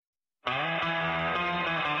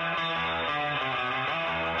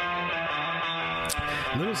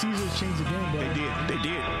Little Caesars changed the game, bro. They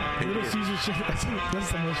did. Little Caesars changed.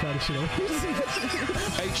 That's the most shot of shit.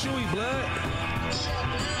 Hey, Chewy, blood.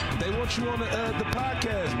 They want you on the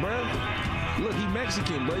podcast, bro. Look, he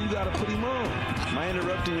Mexican, bro. You gotta put him on. Am I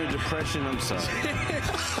interrupting your depression? I'm sorry.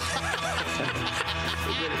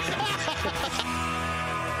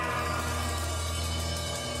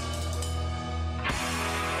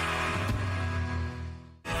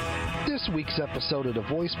 This week's episode of The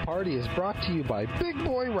Voice Party is brought to you by Big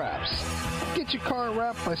Boy Wraps. Get your car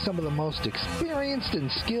wrapped by some of the most experienced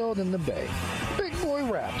and skilled in the Bay. Big Boy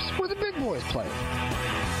Wraps, where the big boys play.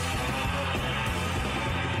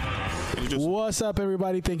 What's up,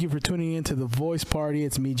 everybody? Thank you for tuning in to The Voice Party.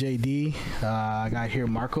 It's me, JD. I got here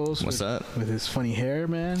Marcos. What's up? With his funny hair,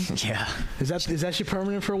 man. Yeah. Is that shit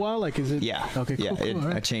permanent for a while? Like, is it? Yeah. Okay, cool, Yeah, cool. All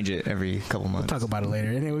right. I change it every couple months. We'll talk about it later.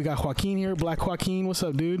 And then we got Joaquin here. Black Joaquin. What's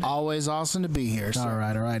up, dude? Always awesome to be here. So. All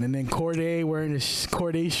right. And then Corday wearing his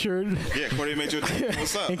Corday shirt. Yeah, Corday made you.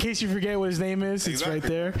 What's up? In case you forget what his name is, Exactly. It's right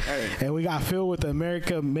there. Hey. And we got Phil with the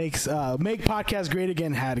America Makes Make Podcast Great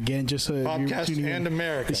Again hat again. Just so Podcast you're tuning in. and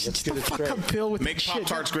America. Let's Shut get the it fuck straight. up, Phil, with Make the Pop shit.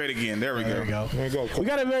 Tarts great again. There we There we go. go. There you go. We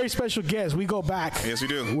got a very special guest. We go back. Yes, we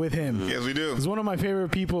do. With him. Yes, we do. He's one of my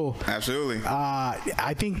favorite people. Absolutely.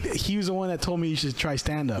 I think he was the one that told me you should try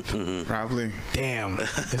stand up. Probably. Damn.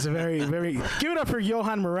 It's a very, very. Give it up for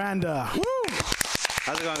Johan Miranda. Woo!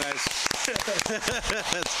 How's it going, guys?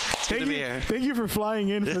 It's good to be here. Thank you for flying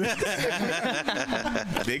in for this.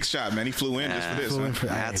 Big shot, man. He flew in just for this. Flew in Huh? for-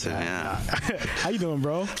 Had to, yeah. How you doing,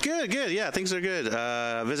 bro? Good. Yeah, things are good.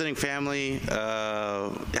 Visiting family.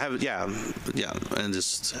 And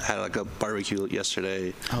just had like a barbecue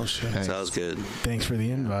yesterday. Oh shit. So that was good. Thanks for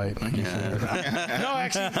the invite. Yeah. No,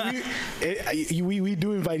 actually, we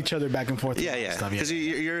do invite each other back and forth. Yeah. and stuff, Because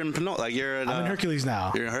you're in Pinot, like you're in. I'm in Hercules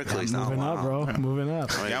now. You're in Hercules now. Moving up, Wow. bro. Moving up.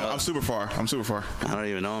 Yeah, I'm super far. I don't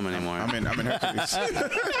even know him anymore. I'm in Hercules.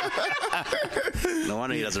 No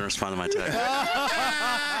wonder he doesn't respond to my text.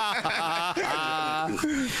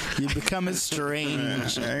 You become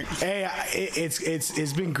estranged. Right? Hey,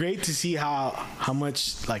 it's been great to see how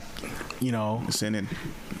much, like, you know. Sending.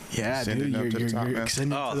 Yeah, Send dude, it up to the top, you're man.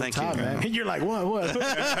 extending Oh, to the thank top, you. man. And you're like, what?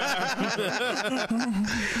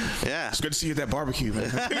 Yeah. It's good to see you at that barbecue, man.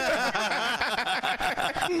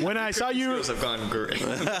 When I saw you, have gone great.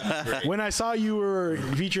 when I saw you were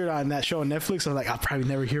featured on that show on Netflix, I was like, I'll probably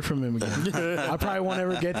never hear from him again. I probably won't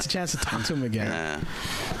ever get the chance to talk to him again.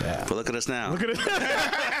 Yeah. But look at us now. Look at it.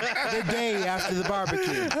 The day after the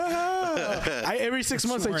barbecue. Every 6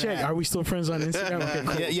 months I check. Are we still friends on Instagram? Okay,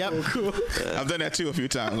 cool. Yeah, yep. Cool. I've done that too a few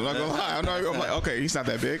times. I'm not gonna lie. I'm like, okay, he's not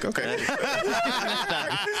that big. Okay.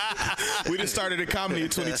 We just started a comedy in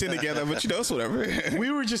 2010 together, but it's whatever.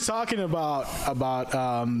 We were just talking about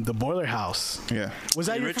the Boiler House. Yeah. Was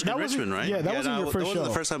that In your that wasn't- Richmond, right? Yeah, that wasn't your first That show. wasn't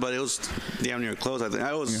the first time, but it was damn near close. I think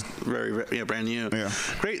I was very brand new. Yeah.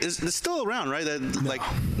 Great. It's still around, right? Like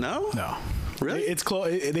no. No. Really? It's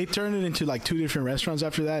closed. They turned it into like 2 different restaurants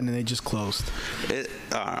after that, and then they just closed. And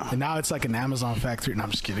now it's like an Amazon factory. No,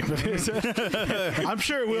 I'm just kidding. I'm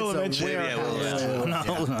sure it will eventually. Yeah, it will.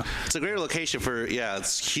 No. It's a great location for. Yeah,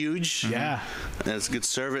 it's huge. Yeah. And it's good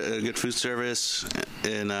service, good food service,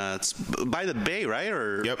 and it's by the bay, right?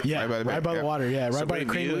 Or Yep. Yeah, right by the water. Yeah, right So by the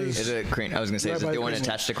great Craneway. views. Is it Crane? I was gonna say, Right is by it the the one Crane.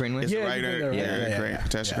 attached to Craneway? Yeah, Right you there. go there, Yeah, yeah, great. yeah.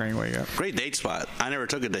 Test Greenway, yeah. Great date spot. I never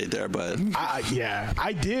took a date there, but Yeah,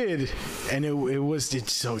 I did, and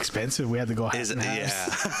it's so expensive. We had to go half and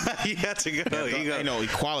half. yeah, you had to go. You go. I know,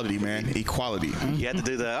 equality, man. Equality. You had to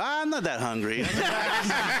do I'm not that hungry.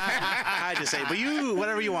 I just say, but you,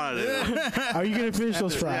 whatever you want to do. Are you gonna finish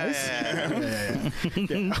those fries? Yeah.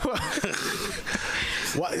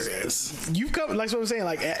 What you've come, like what I'm saying,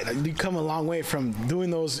 like you've come a long way from doing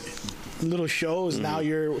those little shows. Now are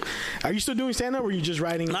you still doing stand up, or are you just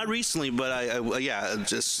writing? Not recently, but I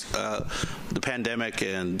just the pandemic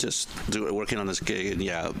and just working on this gig,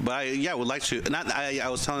 and but I would like to. I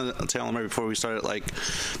was telling him right before we started, like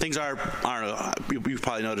things are, I don't know, you've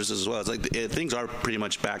probably noticed this as well. It's like things are pretty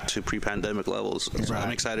much back to pre-pandemic levels. So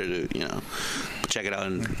I'm excited to check it out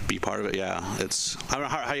and be part of it. Yeah, it's. I don't know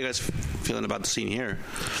how you guys feeling about the scene here.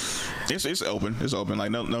 It's open. It's open.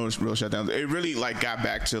 Like no real shutdowns. It really like got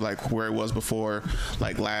back to like where it was before,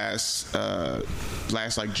 like last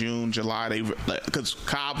like June, July. They because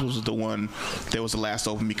Cobb's was the one that was the last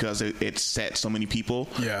open because it set so many people.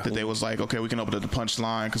 Yeah. That they was like, okay, we can open up the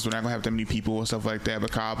Punchline because we're not gonna have that many people and stuff like that.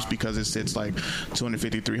 But Cobb's, because it sits like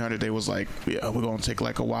 250, 300, they was like, yeah, we're gonna take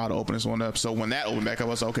like a while to open this one up. So when that opened back up, I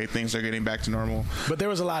was like, okay, things are getting back to normal. But there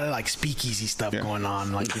was a lot of like speakeasy stuff going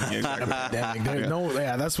on, like exactly.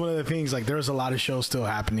 that's one of the things. things, like there was a lot of shows still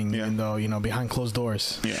happening, even though behind closed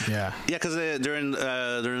doors. Yeah, because they're in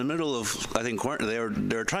the middle of, I think, quarantine.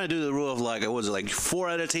 They were trying to do the rule of like, what was it, like 4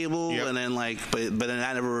 at a table, and then like, but then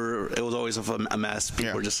that never. It was always a mess.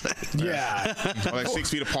 People were just or like 6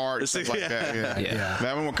 feet apart, stuff like that. Yeah.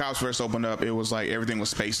 That when Cops first opened up, it was like everything was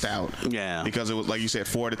spaced out. Yeah, because it was like you said,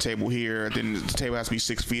 4 at a table here, then the table has to be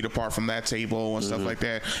 6 feet apart from that table and stuff like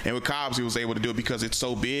that. And with Cobbs, he was able to do it because it's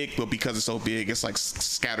so big, but because it's so big, it's like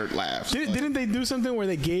scattered laughs. Didn't they do something where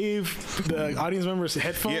they gave the audience members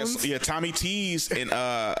headphones? Yes, yeah. Tommy T's and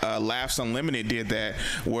Laughs Unlimited did that,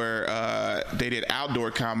 where they did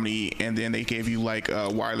outdoor comedy, and then they gave you like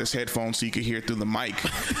wireless headphones so you could hear it through the mic.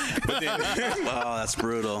 But then, wow, that's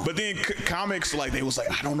brutal. But then comics, like they was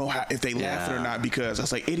like, I don't know if they laughed or not, because I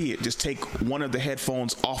was like, idiot, just take one of the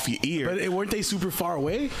headphones off your ear. But weren't they super far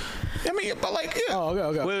away? I mean, but like, yeah. Oh,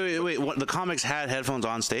 okay. Wait. What, the comics had headphones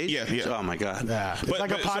on stage? Yeah. Oh my god. Yeah. It's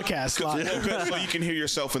like a podcast. So you can hear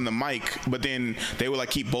yourself in the mic, but then they would like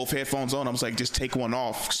keep both headphones on. I was like, just take one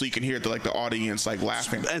off so you can hear the audience like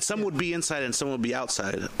laughing. And some would be inside and some would be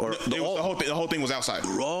outside. Or the whole thing was outside.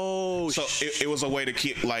 Oh, so it was a way to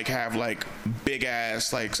keep have big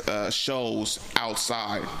ass shows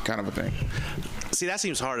outside, kind of a thing. See, that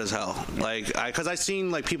seems hard as hell. Like, because I've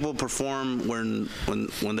seen people perform when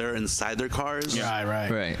they're inside their cars. Yeah,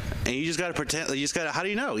 right. And you just gotta pretend. You just gotta. How do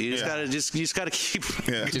you know? You just gotta keep.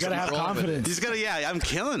 Yeah. You gotta have confidence. You just gotta. Yeah, I'm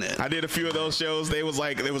killing it. I did a few of those shows. They was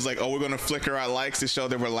like, oh, we're gonna flicker our likes to show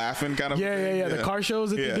that we're laughing, kind of. Yeah. The car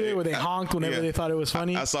shows that they did where they honked whenever they thought it was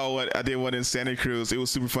funny. I did one in Santa Cruz. It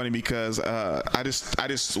was super funny because I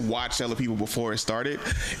just watched other people before it started,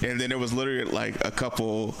 and then there was literally a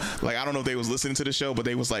couple. I don't know if they was listening to the show, but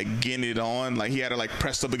they was getting it on. He had her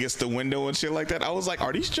pressed up against the window and shit like that. I was like,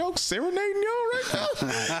 are these jokes serenading y'all right now?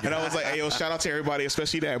 And I was like, hey, yo, shout out to everybody,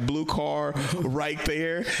 especially that blue car right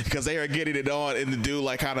there, because they are getting it on. And the dude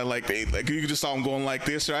you just saw him going like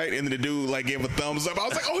this, right? And then the dude gave a thumbs up. I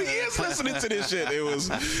was like, oh, he is listening to this shit. It was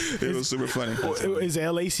super funny. Is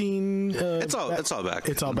the LA scene? It's all back.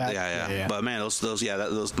 It's all back. Yeah. But man, those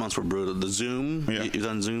months were brutal. The Zoom. Yeah. You've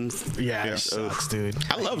done Zoom. Yeah, it sucks, dude.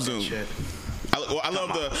 I love Zoom. I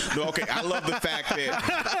love the fact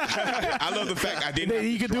that I didn't.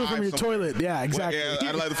 You could do it from your toilet. Yeah, exactly.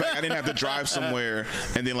 I love the fact I didn't have to drive somewhere,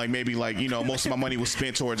 and then maybe most of my money was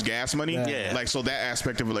spent towards gas money. Yeah. So that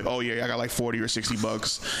aspect of it, oh yeah, I got $40 or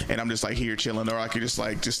 $60, and I'm just here chilling, or I could just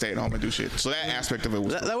stay at home and do shit. So that aspect of it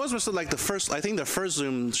was. That was the first. I think the first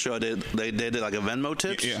Zoom show they did a Venmo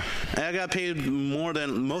tips. Yeah. And I got paid more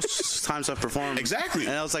than most times I've performed. Exactly.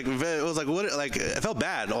 And I was what? It felt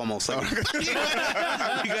bad almost.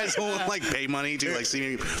 You guys won't pay money to see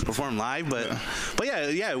me perform live, but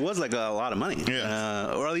yeah, it was a lot of money.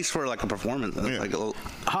 Yeah. Or at least for a performance.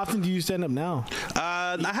 How often do you stand up now?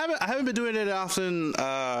 I haven't been doing it often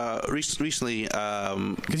recently.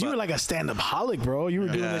 Because you were a stand-up-holic, bro. You were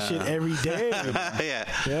doing that shit every day. Yeah.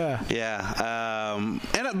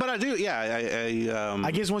 But I do. Yeah.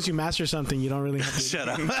 I guess once you master something, you don't really have to. Shut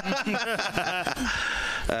up.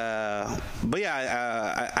 But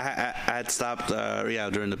yeah, I had stopped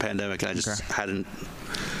during the pandemic, and I just hadn't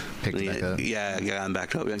picked back up. Yeah, gotten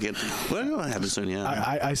back up again. Well, it'll happen soon. Yeah.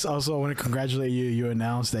 I also want to congratulate you. You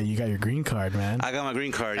announced that you got your green card, man. I got my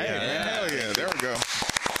green card. Yeah. Hell yeah! There we go.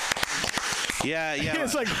 Yeah.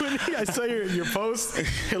 It's winning. I saw your post.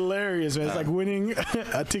 Hilarious, man. It's winning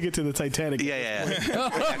a ticket to the Titanic. Yeah.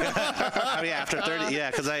 I mean, after 30,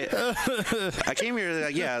 because I came here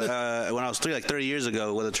when I was 30 years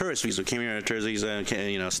ago with a tourist visa. Came here on a tourist visa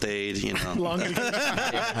and stayed. Long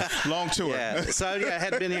tour. Yeah. So I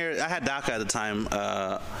had been here. I had DACA at the time,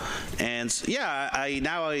 and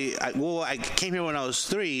I came here when I was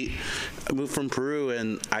 3. I moved from Peru,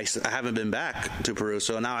 and I haven't been back to Peru,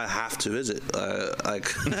 so now I have to visit. I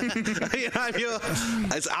feel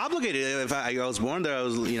it's obligated. If I was born there, I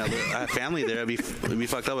have family there. It'd be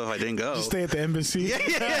fucked up if I didn't go. Just stay at the embassy.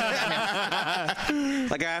 Yeah.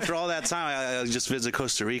 After all that time, I just visit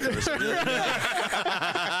Costa Rica or something.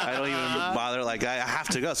 I don't even bother. I have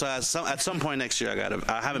to go. So at some point next year,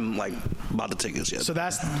 I haven't bought the tickets yet. So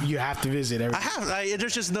you have to visit. I have.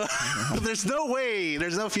 There's just no. There's no way.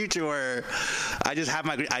 There's no future where I just have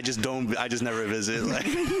my. I just never visit.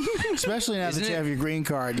 Especially now that you have your green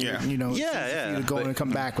card, you know, it's easy for you to go and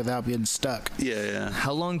come back without being stuck. Yeah.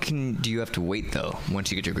 How long do you have to wait though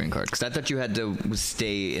once you get your green card? Because I thought you had to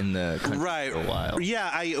stay in the country for a while.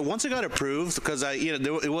 Yeah, once I got approved, because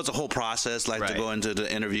it was a whole process, like to go into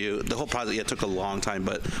the interview. The whole process took a long time,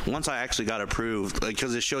 but once I actually got approved,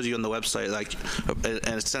 because it shows you on the website, like,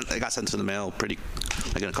 and it got sent to the mail pretty,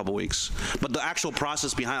 like in a couple weeks. But the actual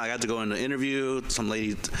process behind, I had to go in an interview. Some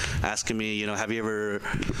lady asking me, have you ever,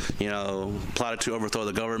 plotted to overthrow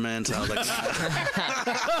the government? And I was like,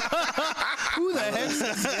 who the heck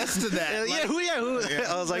says yes to that? Who?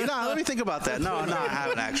 I was like, no, let me think about that. No, I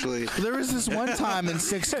haven't actually. There was this one time in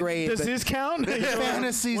 6th grade. Does this count?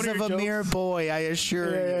 Fantasies of a mere boy, I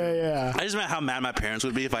assure you. Yeah. I just meant how mad my parents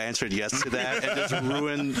would be if I answered yes to that and just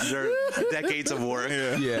ruined their decades of work.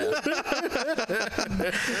 Yeah.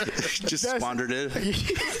 Just squandered it.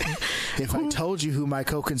 If I told you who my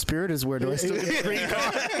co-conspirators were, do I still get a green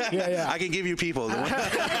card? Yeah. I can give you people. I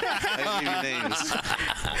can give you names.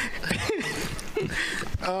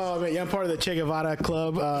 Oh man, yeah, I'm part of the Che Guevara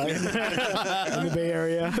club in the Bay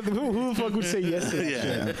Area. Who the fuck would say yes to that?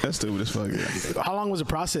 Yeah, that's stupid as fuck. Yeah. How long was the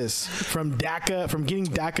process from getting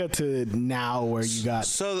DACA to now where you got?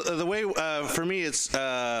 So the way for me, it's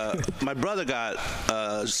my brother got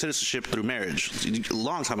citizenship through marriage a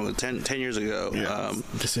long time ago, 10 years ago. Yeah.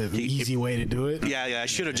 Just an easy way to do it. Yeah, I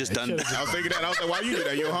should have just done that. I was thinking that. I was like, why you do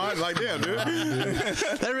that, Johan? Like, damn, dude.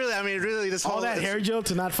 That really, this All whole that hair gel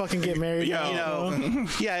to not fucking get married.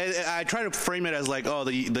 Yeah, I try to frame it as like, oh,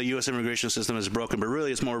 the U.S. immigration system is broken, but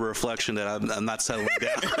really it's more of a reflection that I'm not settling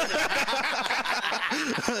down.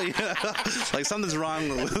 Like something's wrong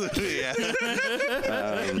with me.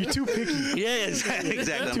 Yeah. You're too picky. Yeah, exactly.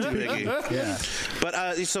 I'm too picky. Yeah.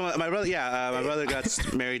 But so my brother, my brother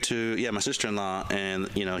got married to my sister-in-law, and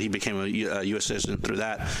he became a U.S. citizen through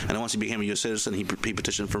that. And then once he became a U.S. citizen, he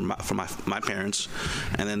petitioned for my parents,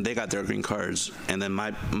 and then they got their green cards. And then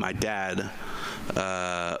my dad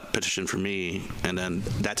petitioned for me, and then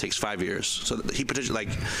that takes 5 years. So he petitioned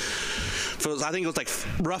I think it was like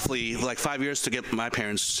roughly 5 years to get my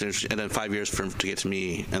parents, and then 5 years to get to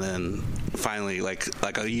me, and then finally like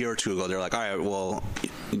a year or two ago they're like, all right, well,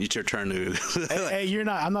 it's your turn to. Hey, you're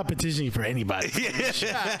not. I'm not petitioning for anybody.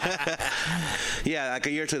 Yeah, like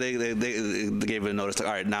a year or two they gave a notice like,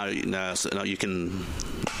 all right, now you can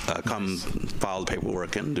come file the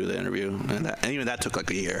paperwork and do the interview, and even that took like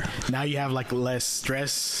a year. Now you have like less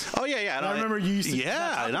stress. Oh yeah. I remember you used to.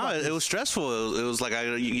 Yeah, no, it was stressful. It was like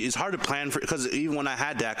it's hard to plan for, because even when I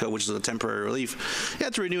had DACA, which is a temporary relief, you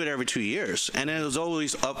had to renew it every 2 years, and it was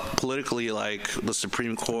always up politically, like the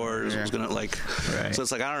Supreme Court was gonna like. Right. So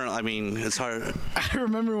it's like I don't know. I mean, it's hard. I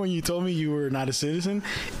remember when you told me you were not a citizen.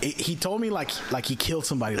 He told me like he killed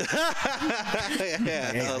somebody. Hey,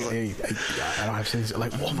 I don't have citizenship.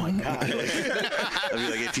 Like, oh my god. I'd be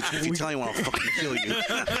like, if you tell anyone, I'll fucking kill you.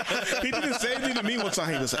 He did the same thing to me one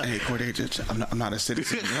time. He was like, hey, Corday, I'm not a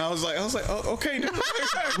citizen. And I was like, oh, okay, dude.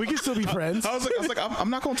 We can still be friends. I was like, I'm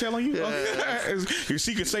not gonna tell on you. Your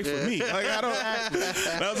secret's safe for me. Like, I don't.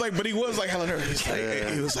 And I was like, but he was like hella nervous.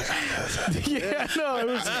 He was like, it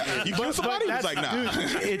was. You killed somebody? He was like, nah.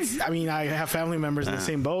 Dude, I mean, I have family members in the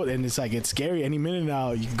same boat, and it's like it's scary. Any minute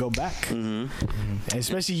now, you can go back. Mm-hmm.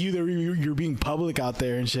 Especially you're being public out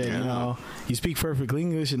there and shit. Yeah. You speak perfect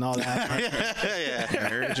English and all that.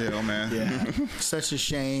 Yeah, jail, man. Yeah. Such a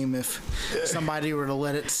shame if somebody were to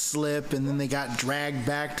let it slip and then they got dragged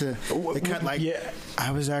back to.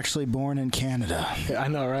 I was actually born in Canada. I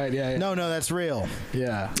know, right? Yeah. No, that's real.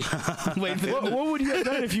 Yeah. Wait, what would you have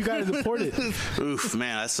done if you got deported? Oof,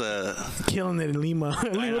 man, that's killing it in Lima,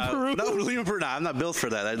 Peru. No, Lima, Peru. No, I'm not built for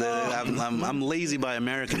that. I'm lazy by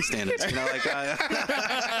American standards. Like I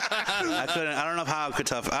couldn't. I don't know how I could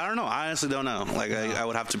tough. I don't know. I honestly don't know. Like I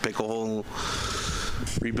would have to pick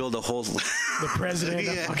rebuild a whole. The president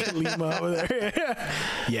of fucking Lima over there.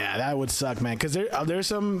 Yeah, that would suck, man. Because there's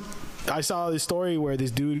some. I saw this story where this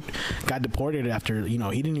dude got deported after, he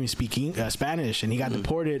didn't even speak Spanish, and he got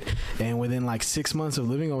deported, and within like 6 months of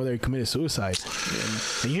living over there, he committed suicide.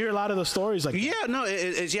 And you hear a lot of those stories like that. No,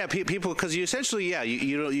 it's people, because you essentially,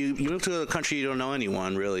 you move to a country, you don't know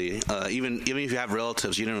anyone really, even if you have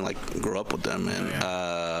relatives, you don't like grow up with them, and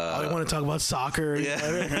they want to talk about soccer. If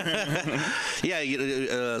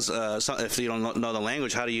you don't know the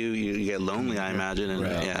language, how do you get lonely? I imagine, and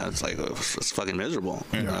it's like it's fucking miserable.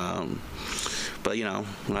 But we don't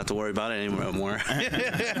have to worry about it anymore.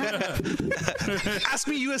 Ask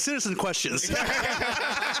me U.S. citizen questions.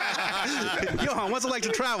 Johan, what's it like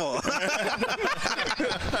to travel?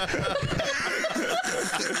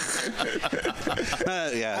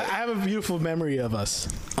 Yeah. I have a beautiful memory of us.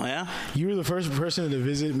 Oh yeah. You were the first person to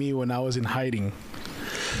visit me when I was in hiding.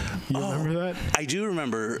 You remember that? I do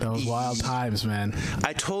remember. That was wild times, man.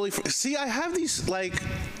 I totally see. I have these like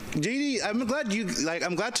JD. I'm glad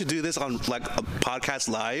to do this on like a podcast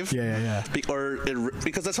live. Yeah.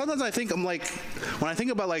 Because sometimes I think I'm like, when I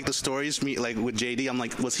think about like the stories like with JD, I'm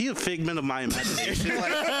like, was he a figment of my imagination?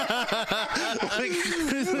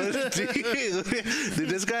 Did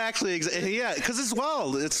this guy actually exist? Yeah, because it's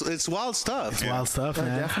wild. It's wild stuff. It's wild stuff,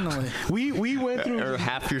 man. Definitely. We went through. Or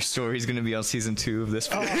half your story is going to be on season 2 of this.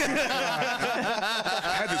 I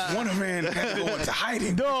had this Wonder Man go into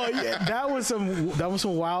hiding. No, yeah, that was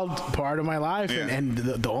some wild part of my life, and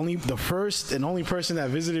the first and only person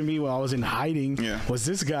that visited me while I was in hiding was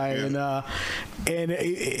this guy, and I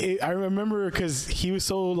remember because he was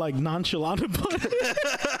so like nonchalant about it.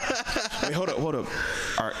 Wait, hold up.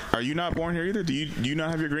 Are you not born here either? Do you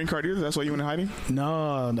not have your green card either? That's why you went in hiding?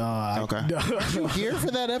 No. Okay. Was you here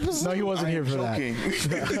for that episode? No, he wasn't here for joking.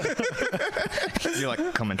 that. You're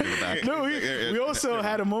like coming through the back. No, we also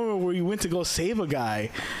had a moment where we went to go save a guy.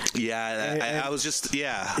 Yeah, I was just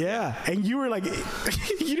Yeah, and you were like,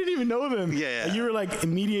 you didn't even know them. Yeah. And you were like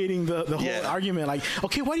mediating the whole argument. Like,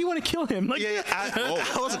 okay, why do you want to kill him? Like,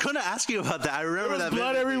 I was going to ask you about that. I remember that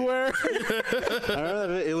blood everywhere. I remember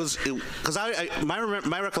that it was because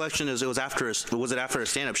my recollection is it was after a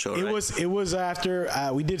stand-up show? It right? was after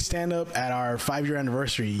we did stand up at our 5-year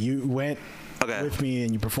anniversary. You went with me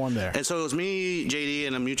and you performed there. And so it was me, JD,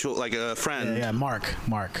 and a mutual like a friend. Yeah, Mark.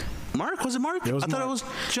 Mark? Was it Mark? It was thought it was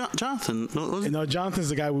Jonathan. No, Jonathan's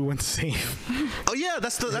the guy we went to save. Oh yeah,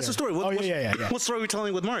 that's the story. Yeah. What story are we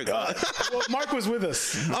telling with Mark? Well, Mark was with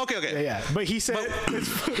us. Okay. Yeah. But he said it was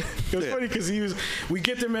funny because we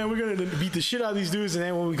get there, man. We're gonna beat the shit out of these dudes, and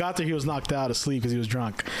then when we got there, he was knocked out asleep because he was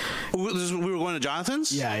drunk. We were going to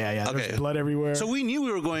Jonathan's. Yeah. Okay. There was blood everywhere. So we knew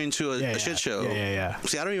we were going to a shit show. Yeah.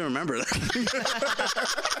 See, I don't even remember that.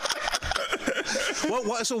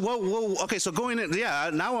 Okay, so going in, now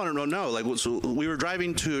I want to know. Like, so we were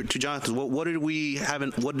driving to Jonathan's. What did we have?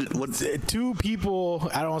 What? 2 people,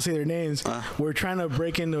 I don't want to say their names, were trying to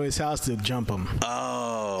break into his house to jump him.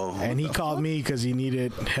 Oh. And he called me because he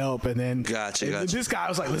needed help. And then Gotcha. This guy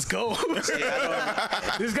was like, let's go.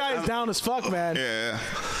 This guy is down as fuck, man. Yeah.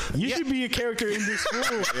 You should be a character in this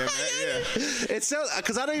movie. Yeah. It's so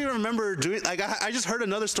because I don't even remember doing. Like, I just heard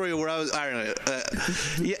another story where I don't know.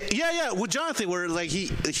 Yeah. With Jonathan, where like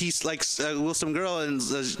he's like with some girl and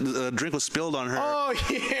a drink was spilled on her. Oh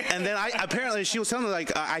yeah. And then apparently she was telling me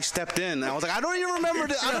like I stepped in. And I was like, I don't even remember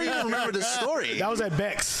this story. That was at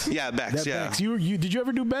Beck's. Yeah, Beck's. Beck's. You did you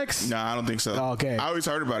ever do Beck's? No, I don't think so. Oh, okay. I always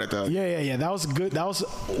heard about it though. Yeah. That was good. That was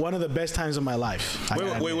one of the best times of my life.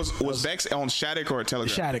 Wait, was Beck's on Shattuck or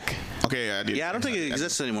Telegram? Shattuck. Okay, yeah, I did. Yeah, I don't think it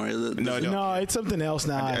exists anymore. No, it's something else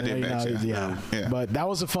now. I did Beck's, yeah. But that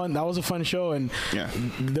was a fun show, and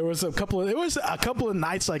there was a couple of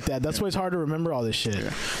nights like that. That's why it's hard to remember all this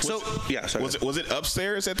shit. Yeah. Sorry. Was it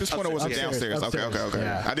upstairs at this point, or was it downstairs? Upstairs. Okay.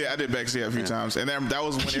 Yeah. I did Beck's a few times, and then that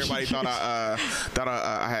was when everybody thought I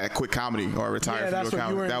had quit comedy or retired from doing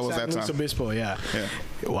comedy. That was that time. Obispo, yeah.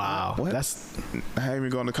 Wow. What? I hadn't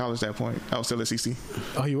even gone to college at that point. I was still at CC.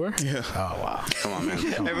 Oh, you were? Yeah. Oh, wow. Come on,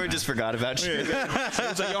 man. Everyone just forgot about you. It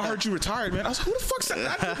was like, y'all heard you retired, man. I was like, who the fuck's that?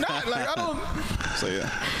 I did not. Like, I don't. So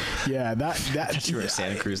Yeah, that You were in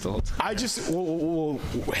Santa Cruz the whole time. I just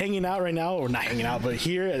hanging out right now, or not hanging out, but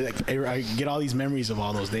here I get all these memories of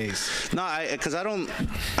all those days. No, because I don't.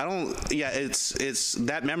 Yeah, it's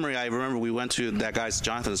that memory. I remember we went to that guy's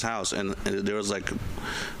Jonathan's house, and there was like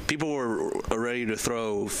people were ready to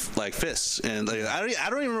throw like fists, and like, I don't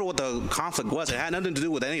even remember what the conflict was. It had nothing to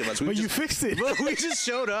do with any of us. But you fixed it. We just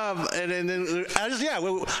showed up, and then I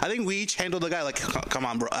think we each handled the guy like, come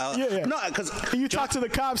on, bro. No, because you talked to the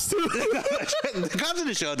cops too. The cops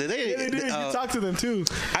didn't show, did they? Yeah, they did. You talked to them too.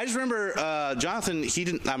 I just remember Jonathan. He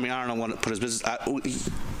didn't. I mean, I don't know what to put his business.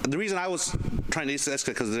 The reason I was trying to escalate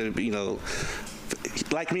because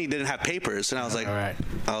like me, didn't have papers, and I was like,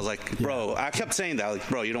 bro. I kept saying that, like,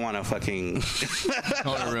 bro, you don't want to fucking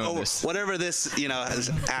whatever this, is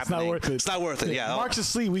happening. It's not worth it. It's not worth it. Yeah. Mark's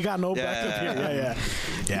asleep. We got no backup here.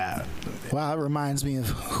 Yeah. Wow, that reminds me of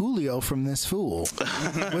Julio from This Fool.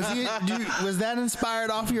 Was that inspired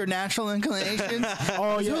off your natural inclinations?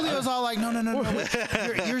 Oh, yeah. Julio's all like, no.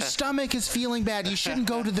 Your stomach is feeling bad. You shouldn't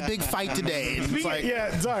go to the big fight today. It's like,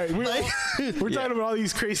 sorry. We're talking about all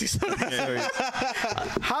these crazy stuff.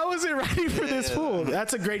 How was it writing for This Fool?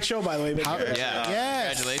 That's a great show, by the way.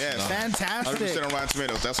 Yes. Congratulations. Fantastic. 100% on Rotten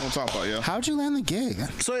Tomatoes. That's what I'm talking about. Yeah. How'd you land the gig?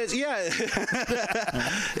 So the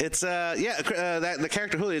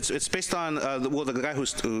character Julio. It's based on on the guy who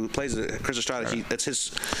plays Chris Estrada. It's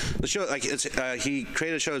his the show. Like he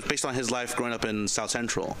created a show based on his life growing up in South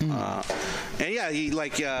Central. And yeah, he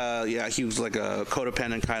was like a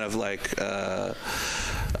codependent kind of like.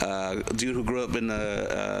 Dude who grew up in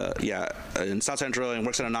in South Central and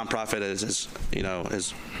works at a nonprofit.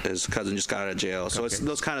 His cousin just got out of jail. So it's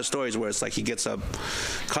those kind of stories where it's like he gets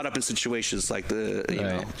caught up in situations like the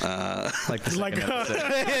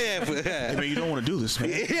Hey, man, you don't want to do this, man.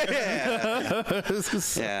 This is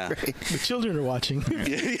so great. The children are watching.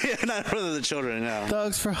 Not for the children. No.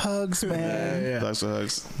 Thugs for hugs, man. Thugs for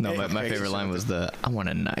hugs. No, my favorite line was I want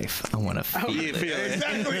a knife. I want to feel it.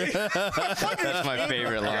 Exactly. That's my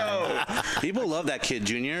favorite line. People love that kid,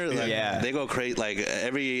 Junior. Like, they go crazy. Like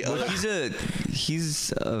every. Well,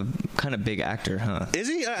 he's a kind of big actor, huh? Is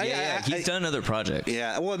he? Yeah, he's done other projects.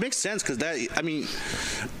 Yeah, well, it makes sense because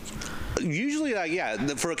usually,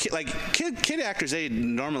 for a kid, kid actors, they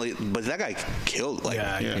normally, but that guy killed.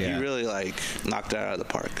 He really knocked it out of the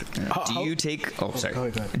park. Do you take? Oh, sorry. Go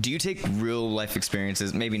ahead. Do you take real life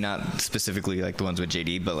experiences? Maybe not specifically like the ones with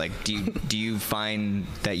JD, but do you find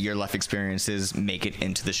that your life experiences make it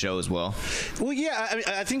into the show as well? Well, yeah. I mean,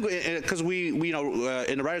 I think because we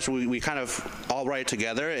in the writers we kind of all write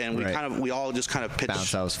together, and we all just kind of pitch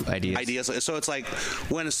bounce out ideas. So it's like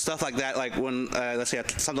when stuff like that, like when let's say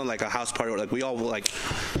something like a house party, or we all kind of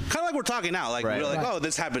like we're talking now, we're like, oh,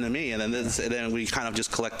 this happened to me, and then we kind of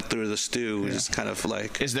just collect through the stew. We just kind of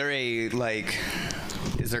Is there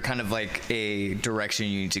kind of like a direction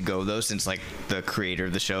you need to go though, since like the creator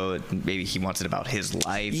of the show, maybe he wants it about his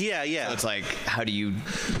life? Yeah. So it's like, how do you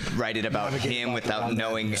write it about him without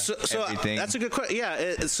knowing everything? That's a good question.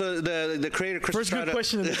 Yeah. So the creator, Chris First Estrada, good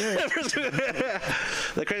question of the day.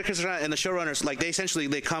 the creator, Chris Estrada, and the showrunners,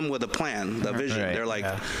 they come with a plan, the vision. They're like,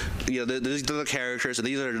 these are the characters, and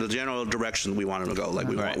these are the general directions we want them to go.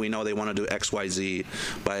 We know they want to do X, Y, Z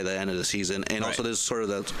by the end of the season, and also there's sort of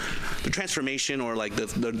the transformation or like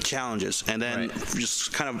the challenges, and then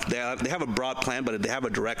just kind of they have a broad plan, but they have a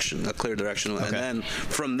clear direction, and then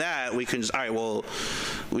from that we can just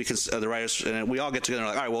the writers and we all get together and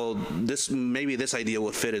like, all right, well, this idea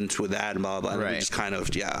will fit into that and blah blah blah. And we just kind of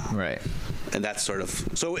and that's sort of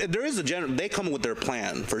so there is they come with their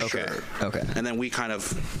plan for sure. And then we kind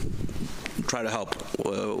of try to help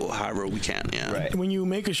however we can. When you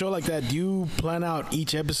make a show like that, do you plan out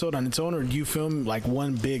each episode on its own, or do you film like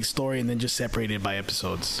one big story and then just separate it by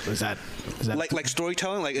episodes? Is that like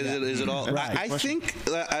storytelling? Like is it all? I think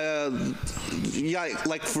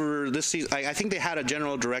like for this season, I think they had a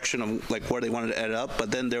general direction of like where they wanted to end up,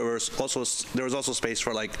 but then there was also space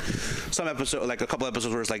for like some episode, like a couple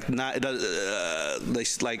episodes where it's like not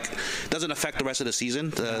doesn't affect the rest of the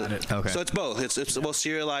season. So it's both. It's both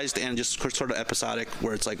serialized and just sort of episodic,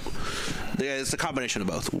 where it's like it's a combination of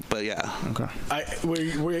both. But go ahead.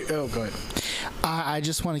 I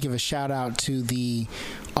just want to give a shout out to the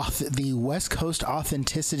West Coast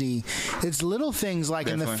authenticity. It's little things like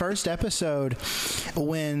in the first episode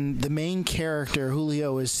when the main character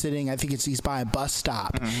Julio is sitting, I think he's by a bus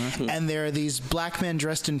stop, and there are these black men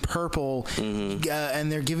dressed in purple,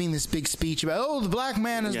 and they're giving this big speech about the black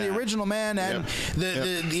man is the original man, and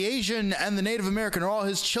the Asian and the Native American are all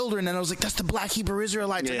his children. And I was like, that's the Black Hebrew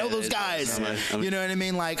Israelites. I know those guys. You know what I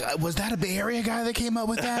mean? Like, was that a Bay Area guy that came up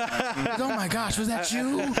with that? Oh my gosh, was that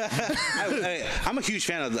you? I'm a huge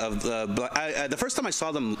fan of the first time I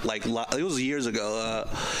saw them, like it was years ago.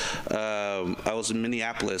 I was in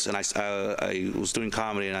Minneapolis and I was doing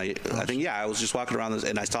comedy, and I think I was just walking around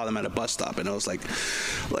and I saw them at a bus stop, and it was like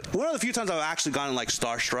one of the few times I've actually gotten like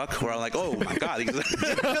starstruck, where I'm like, oh my god.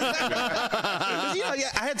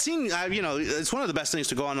 I had seen it's one of the best things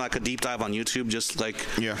to go on like a deep dive on YouTube, just like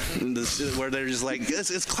where they're just like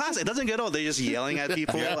it's class. It doesn't get old. They're just yelling at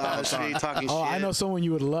people on the street, talking shit. I know someone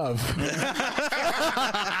you would love.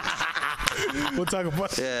 We'll talk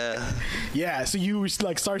about so you were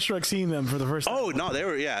like starstruck seeing them for the first time. Oh no, they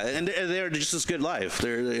were and they're just as good live.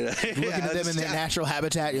 They're looking at them in their natural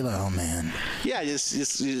habitat. You're like, oh man. Yeah,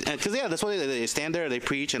 just because that's why they stand there, they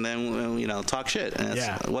preach, and then talk shit. And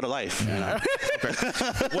what a life.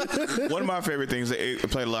 One of my favorite things that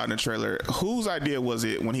played a lot in the trailer. Whose idea was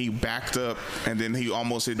it when he backed up and then he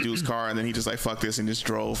almost hit dude's car and then he just like fuck this and just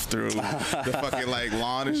drove through the fucking like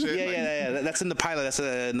lawn and shit? Yeah. That's in the pilot. That's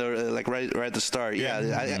in the like right at the start.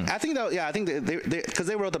 I think that. I think they because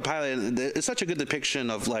they wrote the pilot. It's such a good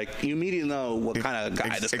depiction of like you immediately know what kind of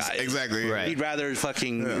guy this guy is. Exactly. Right. He'd rather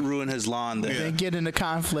fucking ruin his lawn than get into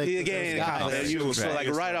conflict. So like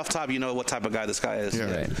right off top, you know what type of guy this guy is.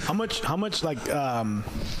 How much like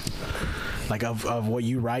like of what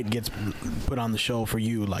you write gets put on the show for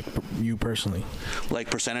you, like you personally? Like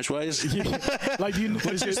percentage-wise? Like you,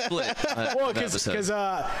 What's your split? well, because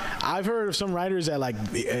I've heard of some writers that like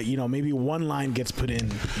maybe one line gets put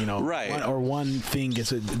in, right, or one thing gets.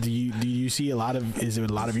 Do you see a lot of? Is there a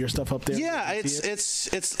lot of your stuff up there? Yeah, it's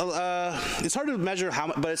hard to measure how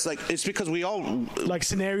much, but it's because we all like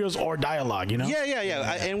scenarios or dialogue,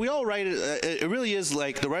 Yeah. And we all write it. It really is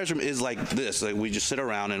like the writers' room is like this. Like we just sit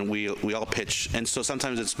around and we all pitch. And so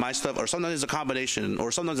sometimes it's my stuff, or sometimes it's a combination,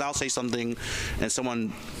 or sometimes I'll say something and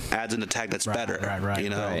someone adds in a tag that's better.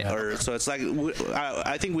 Right. Or so it's like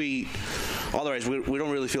I think all the writers we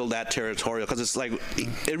don't really feel that territorial because it's like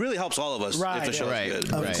it really helps all of us if the show is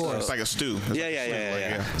good. Of course. It's like a stew.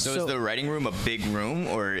 Yeah. So is the writing room a big room,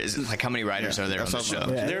 or is it like how many writers are there on the show?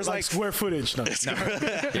 Yeah, there's like square footage. No.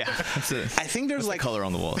 Yeah, I think there's like color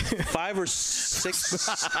on the wall. 5 or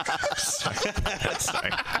 6.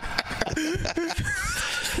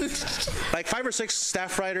 Like 5 or 6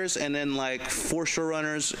 staff writers, and then like 4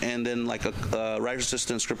 showrunners, and then like a writer's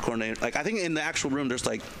assistant, script coordinator. Like I think in the actual room there's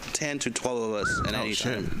like 10 to 12 of us at any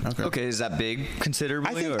time. Okay, is that big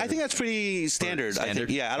considerably? I think that's pretty standard. I don't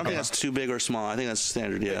think that's too big or small. I think that's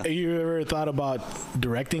standard. Yeah. Have you ever thought about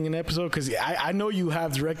directing an episode? Because I know you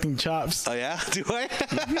have directing chops. Oh yeah, do I?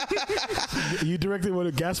 You directed one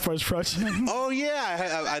of Gaspar's projects. Oh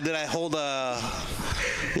yeah, I hold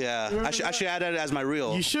yeah. I should add that as my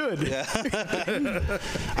reel. You should. Yeah.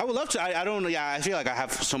 I would love to. I don't. Yeah. I feel like I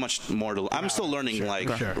have so much more to. I'm still learning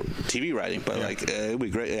TV writing, but like it would be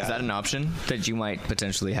great. Yeah. Is that an option that you might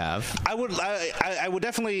potentially have? I would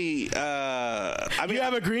definitely. I mean, you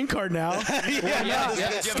have a green card now.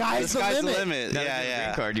 Sky's the limit. Now that you have a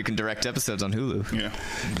green card, you can direct episodes on Hulu.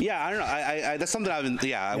 Yeah. I don't know. I that's something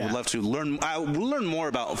I would love to learn. I will learn more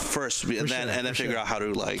about first, and then figure out how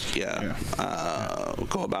to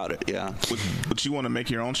go about it. Yeah. Would you want to make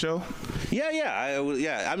your own show? Yeah.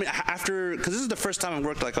 I mean, because this is the first time I've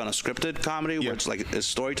worked like on a scripted comedy where it's like a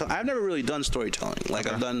storytelling. I've never really done storytelling. Like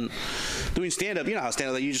I've done doing stand up. You know how stand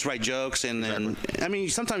up, like, you just write jokes and I mean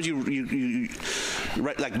sometimes you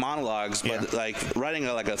write like monologues, but like writing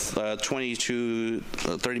like a 20 to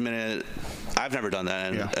 30 minute. I've never done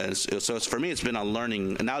that, and so it's for me. It's been a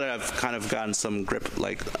learning. And now that I've kind of gotten some grip,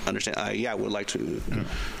 like understand. I would like to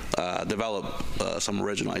develop some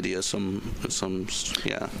original ideas.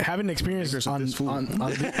 Having experience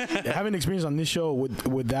having experience on this show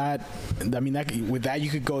with that. I mean, with that you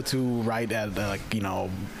could go to write at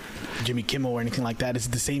Jimmy Kimmel or anything like that. Is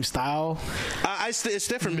it the same style? It's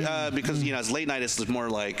different because it's late night. It's more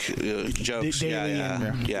like jokes.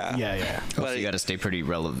 Yeah. So you got to stay pretty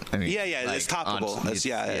relevant. I mean, it's topical. It's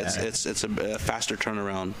a faster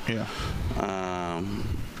turnaround. Yeah.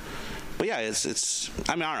 But yeah, it's.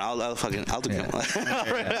 I mean, I don't know. I'll do Kimmel.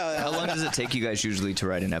 How long does it take you guys usually to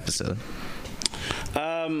write an episode?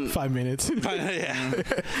 5 minutes.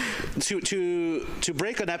 To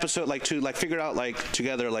break an episode, like to figure out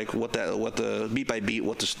together what the beat by beat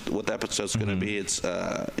what the episode's going to be. It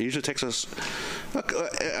usually takes us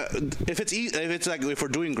if we're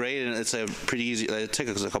doing great and it's a pretty easy. It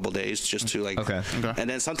takes us a couple days just to and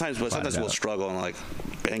then sometimes we'll struggle and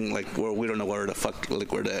bang where we don't know where to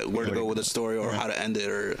go with the story or how to end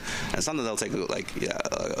it, and sometimes they'll take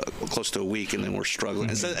close to a week and then we're struggling.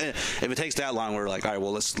 And so, if it takes that long, we're like, all right,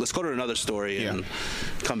 well let's go to another story and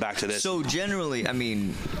come back to this. So generally, I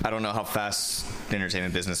mean, I don't know how fast the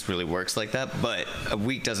entertainment business really works like that, but a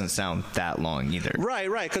week doesn't sound that long either. Right,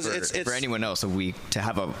 because it's for anyone else, a week to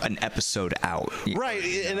have an episode out. Right,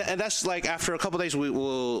 and that's after a couple of days, we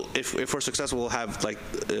will, if we're successful, we'll have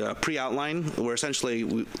a pre-outline where essentially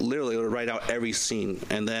we literally write out every scene,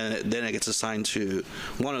 and then it gets assigned to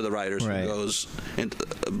one of the writers who goes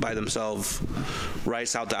by themselves,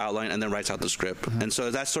 writes out the outline, and then writes out the script. And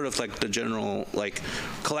so that's sort of the general,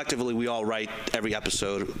 collectively we all write every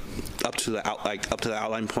episode up to the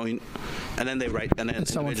outline point, and then they write, and then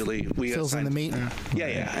individually we fills in the meat.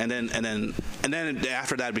 And then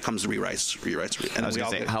after that it becomes rewrites. And I was gonna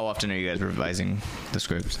say, how often are you guys revising the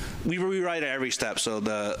scripts? We rewrite at every step. So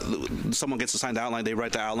someone gets assigned the outline, they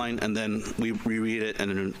write the outline, and then we reread it, and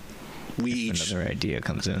then another idea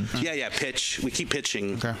comes in. Pitch. We keep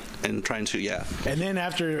pitching and trying to And then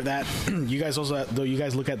after that, you guys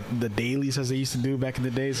look at the dailies as they used to do back in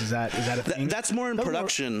the days. Is that a thing? That's more in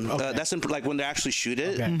production. That's in when they actually shoot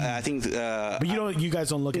it. I think. But you guys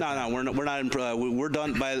don't look. No, we're not. We're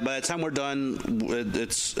done by the time we're done.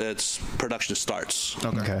 It's production starts.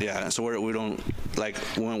 Okay. Yeah. So we don't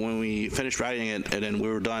when we finished writing it, and then we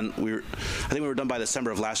were done. I think we were done by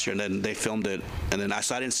December of last year, and then they filmed it, and then I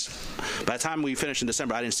didn't. by the time we finished in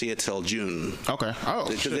December, I didn't see it till June. Okay. Oh,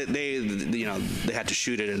 because they had to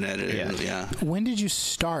shoot it and edit it. Yeah. When did you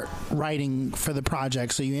start writing for the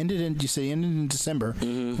project? So you ended in December.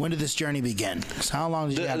 Mm-hmm. When did this journey begin? So how long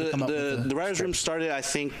did you have to come up with the writer's room started, I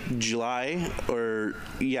think, July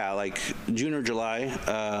like June or July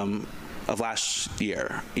of last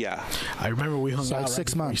year. Yeah. I remember we hung out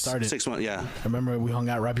 6 months. 6 months, yeah. I remember we hung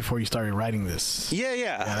out right before you started writing this.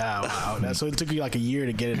 Yeah. Wow. So it took you like a year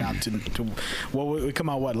to get it out to what would it come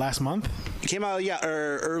out last month? It came out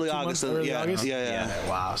early August. August? Yeah.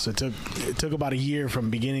 Wow. So it took about a year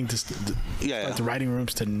from beginning to start the writing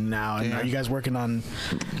rooms to now. And are you guys working on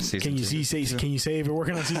Can you say if you're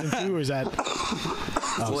working on season 2 or is that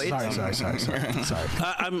sorry.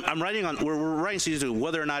 I'm writing on. We're writing season 2.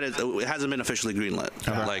 Whether or not it hasn't been officially greenlit,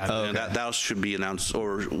 that should be announced,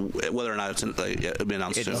 or whether or not it's been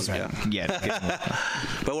announced soon.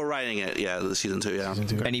 But we're writing it. The season 2. Yeah.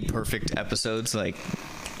 Any perfect episodes like?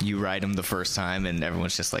 You write them the first time, and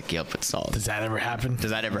everyone's just like, "Yep, it's solved." Does that ever happen?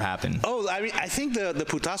 Oh, I mean, I think the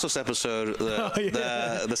Putazos episode,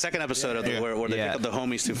 the second episode where they pick up the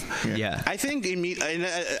homies to. Yeah. I think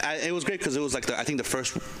it was great because it was like I think the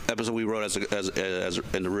first episode we wrote as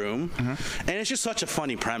in the room, and it's just such a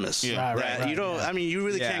funny premise. Right. You don't. I mean, you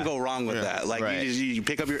really can't go wrong with that. Like you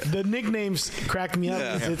pick up the nicknames crack me up.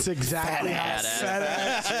 Yeah. It's exactly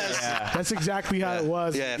that's exactly how it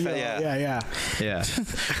was. Yeah.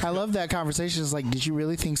 I love that conversation. It's like, did you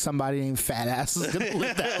really think somebody named Fat Ass is going to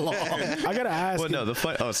live that long? I got to ask. Well, no, the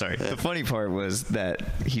funny part was that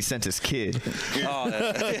he sent his kid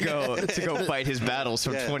to go fight his battles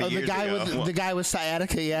from 20 years ago. The guy with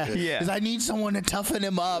sciatica, yeah. Because I need someone to toughen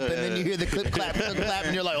him up, and then you hear the clip, clap,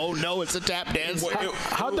 and you're like, oh no, it's a tap dance.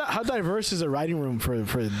 How diverse is a writing room for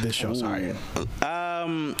this show? Sorry.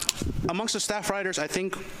 Amongst the staff writers, I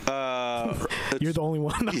think you're the only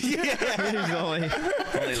one. You're the only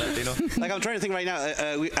Latino. Like I'm trying to think right now.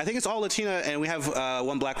 I think it's all Latina, and we have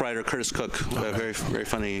one black writer, Curtis Cook, a very very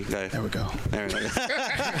funny guy. There we go.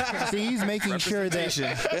 See, he's making sure that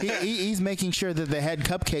he's making sure that the head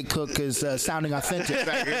cupcake cook is sounding authentic.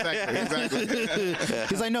 Exactly.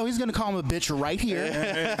 He's like, no, he's going to call him a bitch right here.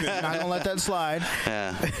 Not going to let that slide.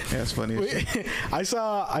 Yeah, that's funny. I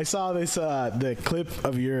saw this the clip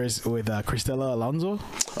of yours with Cristela Alonso.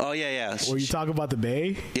 Oh yeah. Where you talk about the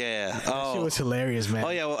Bay. Yeah. That shit was hilarious, man. Oh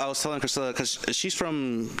yeah, well, I was telling Cristela because she's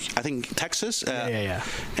from I think Texas. Yeah.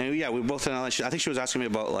 And we both in LA. I think she was asking me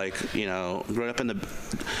about growing up in the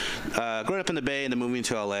Bay and then moving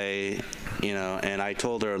to LA. And I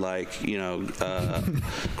told her growing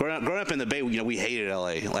up in the Bay, we hated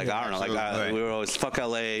LA. Like I don't know, we were always fuck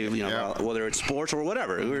LA. Whether it's sports or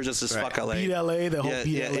whatever, we were just fuck LA. Beat LA, the whole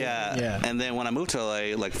beat LA. Yeah. And then when I moved to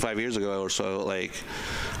LA like 5 years ago or so, like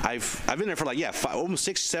I've been there for almost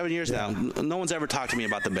 6-7 years now. No one's ever talked to me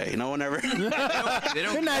about the Bay. No one ever. They're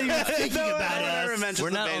not even thinking about us. We're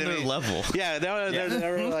not on their level. Yeah,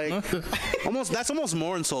 they're like almost. That's almost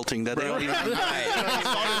more insulting that they don't even.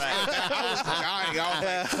 I was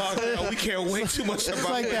dying. We can't wait too much about It's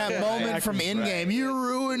like that moment from Endgame. You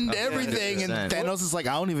ruined everything, and Thanos is like,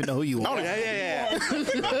 I don't even know who you are. Yeah.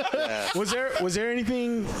 Was there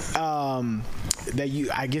anything that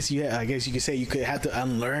I guess you could say you could have to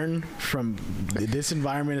unlearn from this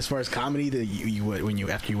environment as far as comedy that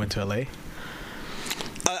after you went to LA?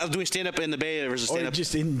 Doing stand up in the Bay versus stand up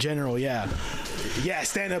just in general, yeah,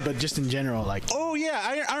 stand up, but just in general, like. Oh yeah,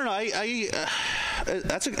 I don't know. I don't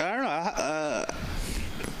know.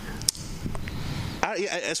 I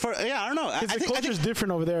don't know. I think the culture's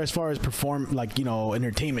different over there as far as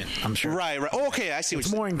entertainment. I'm sure. Right. Oh, okay, I see.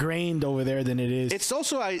 It's more ingrained over there than it is. It's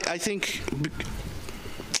also, I think.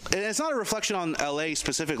 And it's not a reflection on LA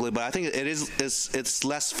specifically, but I think it is. It's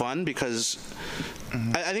less fun because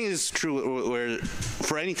I think it's true where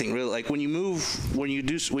for anything really. Like when you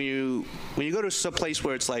go to some place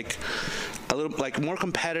where it's like a little like more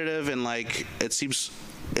competitive and like it seems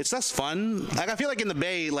it's less fun. Like I feel like in the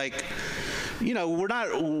Bay, like we're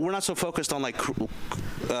not so focused on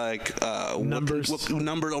numbers.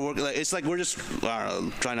 Number or it's like we're just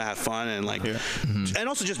trying to have fun and and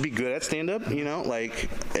also just be good at stand up.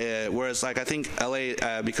 Whereas like I think LA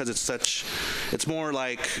because it's more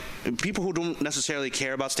like people who don't necessarily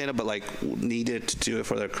care about stand up but like need it to do it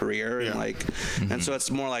for their career and so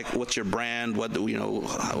it's more like what's your brand, what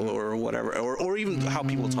or whatever or even how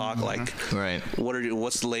people talk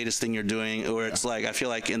what's the latest thing you're doing, or it's like I feel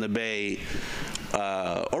like in the Bay.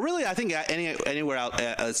 Or really, I think anywhere out,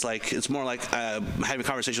 it's more like having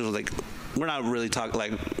conversations with we're not really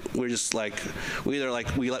talking we're just we're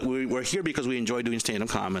here because we enjoy doing stand-up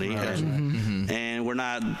comedy, and we're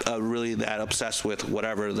not really that obsessed with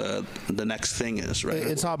whatever the next thing is, right?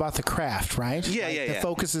 It's all about the craft, right? Yeah, like yeah, the yeah.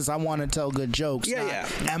 focus is I want to tell good jokes. Yeah,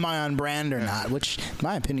 not, am I on brand or not? Which, in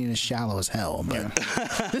my opinion, is shallow as hell. But,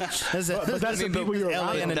 but that's the people you're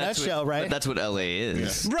around in a nutshell, right? But that's what LA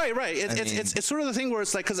is. Right. It's sort of the thing where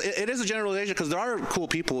it's like, because it is a generalization, because there are cool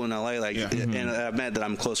people in LA, like, and I've met that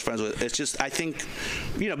I'm close friends with. It's just, I think,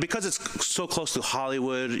 because it's so close to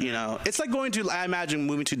Hollywood, it's like going to, I imagine,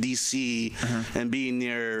 moving to DC and being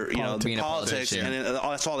near, the politics, and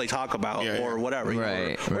that's all they talk about, or whatever,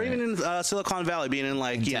 or even in Silicon Valley, being in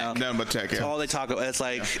like, nothing but tech. All they talk about. It's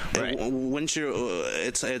like once you're,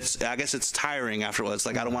 it's I guess it's tiring afterwards. It's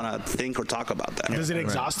like I don't want to think or talk about that. Does it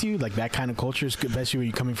exhaust you, like that kind of culture, especially when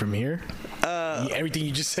you're coming from here? Everything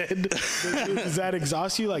you just said, does that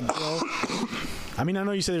exhaust you? Like, I mean, I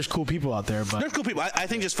know you said there's cool people out there, but there's cool people. I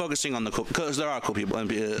think just focusing on the cool, because there are cool people,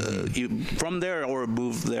 and you from there or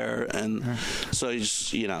moved there, and so you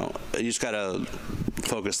just gotta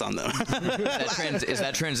focus on them. Is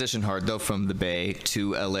that transition hard though, from the Bay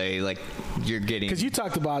to LA? Like, you're getting, because you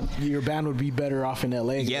talked about your band would be better off in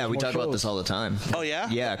LA. Yeah, we talk about this all the time. Oh yeah,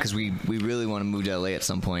 yeah, because we really want to move to LA at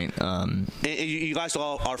some point. And you guys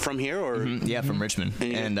all are from here, or yeah, from Richmond,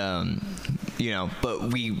 and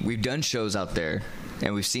but we've done shows out there.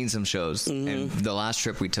 And we've seen some shows. And the last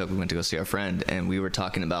trip we took, we went to go see our friend, and we were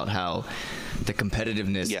talking about how the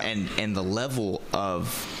competitiveness and the level of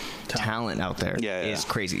talent out there is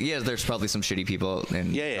crazy. Yeah, there's probably some shitty people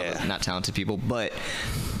and not talented people, but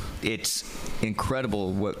it's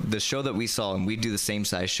incredible what the show that we saw, and we do the same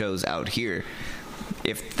size shows out here.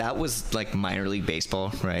 If that was like minor league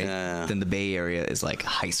baseball, right? Then the Bay Area is like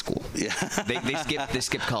high school. Yeah, they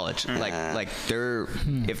skip college. Like they're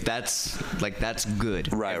if that's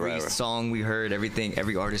good. Right. Every song we heard,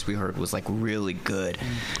 every artist we heard was like really good,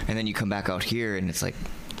 and then you come back out here and it's like,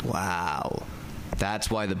 wow. That's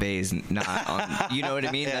why the Bay is not on. You know what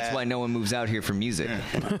I mean? That's why no one moves out here for music,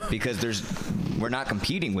 because we're not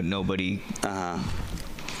competing with nobody.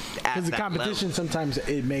 Because the competition level. Sometimes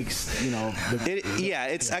it makes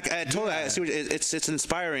it's I totally I see it's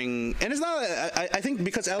inspiring, and it's not. I think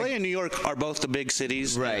because LA and New York are both the big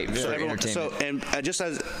cities, right?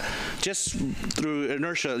 Just through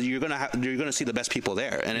inertia, you're gonna see the best people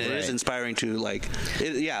there, and it is inspiring to like.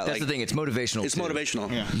 That's the thing. It's motivational. It's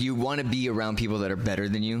motivational. Yeah. You want to be around people that are better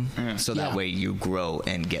than you, so that way you grow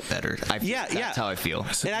and get better. That's how I feel.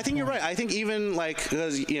 And I think you're right. I think even like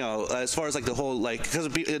because as far as like the whole like because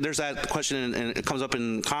there's that question and it comes up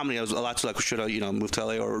in comedy a lot to like should I move to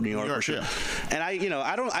LA or New York or should, and I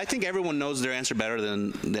think everyone knows their answer better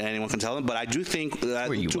than anyone can tell them, but I do think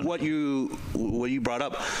what you brought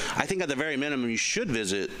up, I think at the very minimum you should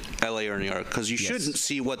visit LA or New York because you should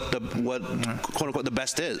see what quote unquote the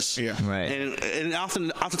best is. And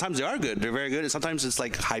oftentimes they are good, they're very good, and sometimes it's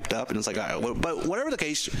like hyped up and it's like but whatever the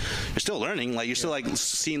case, you're still learning, like you're still like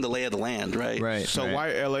seeing the lay of the land, right? So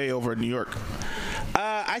why LA over New York?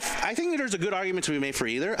 I think there's a good argument to be made for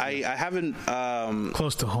either. I haven't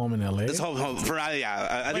close to home in LA. It's home for I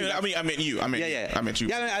meant you. I meant you.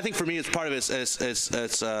 Yeah, I think for me it's part of it's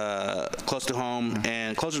close to home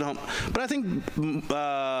and closer to home. But I think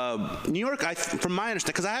New York, from my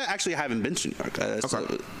understanding, because I actually haven't been to New York.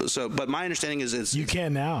 So, but my understanding is you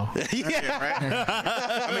can now.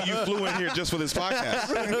 I mean, you flew in here just for this podcast.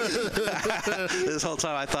 This whole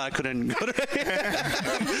time I thought I couldn't go to.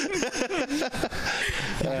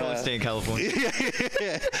 You can only stay in California.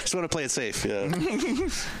 Just want to play it safe. Yeah.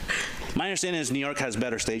 My understanding is New York has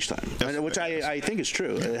better stage time, which I think is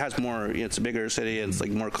true. It has more. It's a bigger city, and it's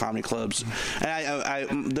like more comedy clubs.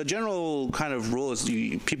 And the general kind of rule is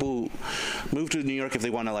people move to New York if they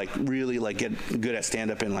want to like really like get good at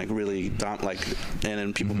stand up and like really and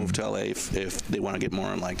then people move to LA if they want to get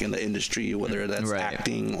more in the industry, whether that's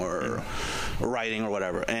acting or writing or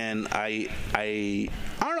whatever. And I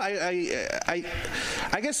don't know. I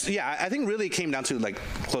guess I think really it came down to like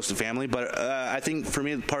close to family, but I think for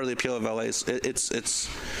me part of the appeal of LA is I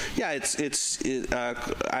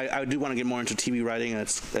do want to get more into TV writing, and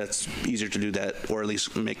it's easier to do that, or at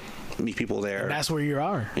least meet people there. And that's where you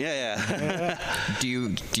are. Yeah. Do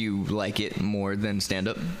you like it more than stand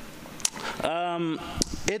up?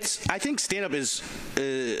 I think stand-up is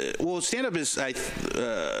stand-up is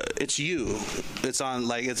it's you. It's on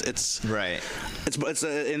like it's right. It's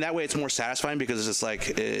in that way it's more satisfying because it's just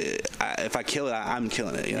like if I kill it, I'm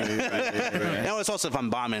killing it. You know? Right. Now it's also if I'm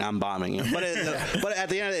bombing. You know? But at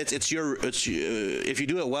the end it's if you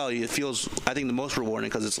do it well, it feels I think the most rewarding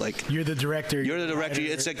because it's like you're the director.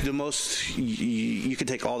 It's like the most you can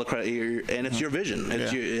take all the credit and it's your vision.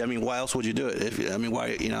 Why else would you do it?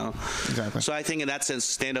 Why Exactly. So I think in that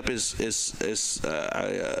sense, stand up is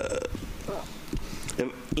I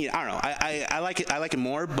don't know. I like it. I like it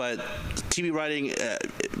more, but TV writing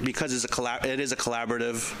because it is a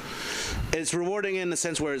collaborative. It's rewarding in the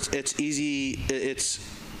sense where it's easy. It's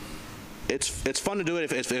fun to do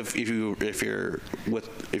it if you're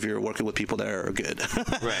working with people that are good.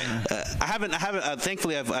 Right. I haven't.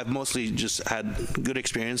 Thankfully, I've mostly just had good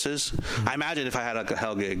experiences. I imagine if I had like a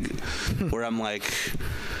hell gig where I'm like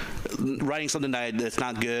writing something that's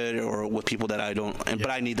not good or with people that I don't, but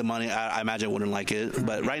I need the money, I imagine I wouldn't like it.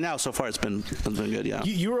 But right now, so far, it's been good. Yeah.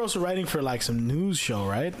 You were also writing for like some news show,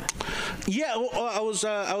 right? Yeah, well, I was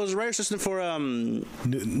a writer assistant for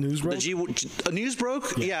Newsbroke.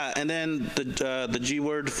 Newsbroke. Yeah, and then the G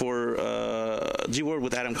Word for G Word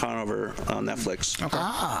with Adam Conover on Netflix. Okay.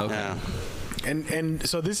 Okay. Yeah. And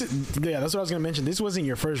so this is that's what I was going to mention. This wasn't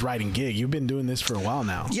your first writing gig. You've been doing this for a while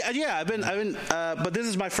now. Yeah. I've been. But this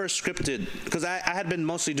is my first scripted because I had been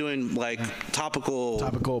mostly doing like topical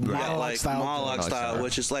monologue style,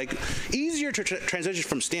 which is like easier to transition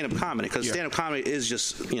from stand-up comedy because stand-up comedy is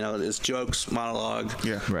just it's jokes, monologue.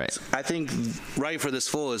 Yeah. Right. I think writing for this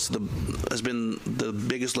full has been the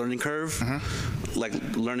biggest learning curve, like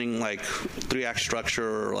learning like 3-act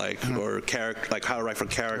structure or or character, like how to write for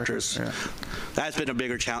characters. Yeah. That's been a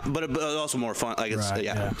bigger challenge, but also more fun. Like it's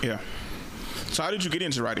yeah. So how did you get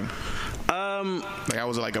into writing? Like I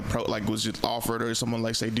was like a pro, like was it offered or someone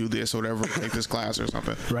like say do this or whatever, take this class or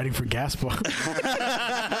something? Writing for Gaspar.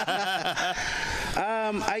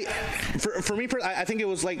 For me, I think it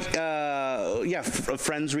was like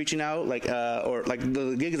friends reaching out, like or like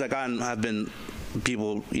the gigs I gotten have been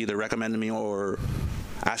people either recommending me or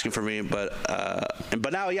asking for me, but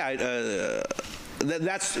now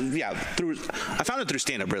that's through I found it through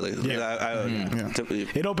stand up really.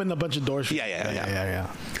 It opened a bunch of doors for you. Yeah.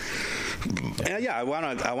 And I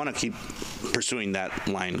want to keep pursuing that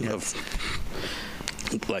line of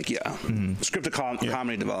scripted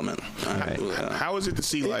comedy development. How is it to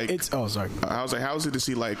see like how is it to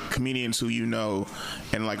see like comedians who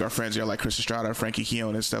and like our friends here like Chris Estrada, Frankie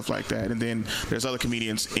Keown and stuff like that, and then there's other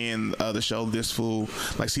comedians in the show This Fool,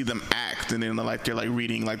 like see them act and then like they're like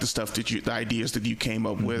reading like the stuff that the ideas that you came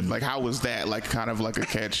up with, like how was that like kind of like a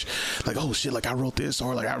catch, like oh shit, like I wrote this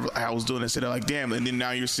or like I was doing this and they're like damn, and then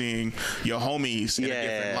now you're seeing your homies in a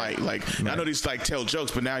different light, like I know these like tell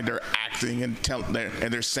jokes but now they're acting and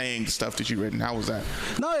they're saying stuff that you've written. How was that?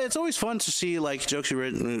 No, it's always fun to see like jokes you've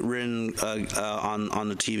written on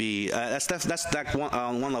the TV. That's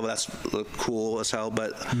on one level that's cool as hell.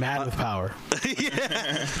 But mad with power.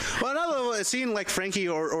 Yeah. Well, another level, seeing like Frankie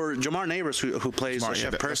or Jamar Neighbors who plays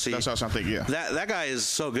Chef Percy. That's what I'm thinking. Yeah. That guy is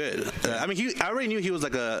so good. I mean, I already knew he was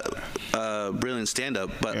like a brilliant stand-up,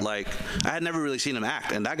 but like I had never really seen him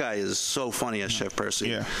act, and that guy is so funny as Chef Percy.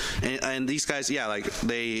 Yeah. And these guys, like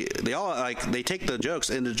they all like they take the jokes.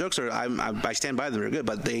 And the jokes are I stand by them, they're good,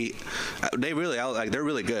 but they really they're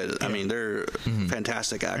really good. I mean, they're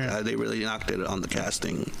fantastic act. They really knocked it on the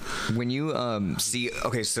casting. When you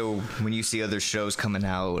when you see other shows coming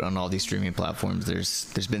out on all these streaming platforms,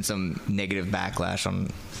 there's been some negative backlash on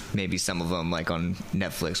maybe some of them, like on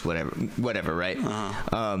Netflix, whatever, right?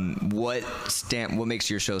 What makes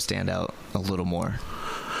your show stand out a little more?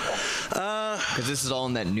 Because this is all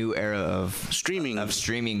in that new era of streaming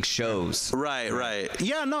shows. Right.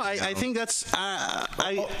 Yeah, no, I think that's.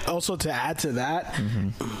 Also, to add to that,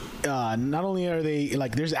 not only are they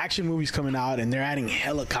like, there's action movies coming out, and they're adding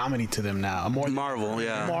hella comedy to them now. Marvel,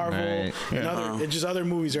 right. And just other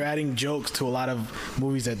movies are adding jokes to a lot of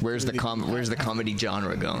movies that. Where's the comedy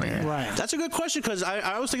genre going? Yeah. Right. That's a good question because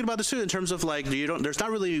I was thinking about this too in terms of like there's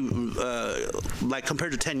not really like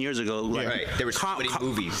compared to 10 years ago. Like, right. There was comedy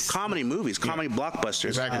movies. Comedy blockbusters.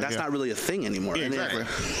 Exactly. That's not really a thing anymore. Yeah, exactly.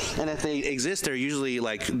 And if they exist, they're usually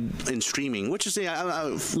like in streaming, which is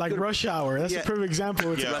like Rush Hour. That's a perfect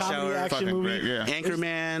example. It's a comedy action movie. Great,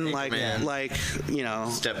 Anchorman, like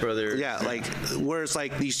Step Brothers. Yeah, like whereas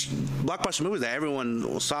like these blockbuster movies that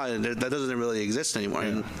everyone saw, that doesn't really exist anymore.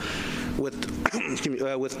 And with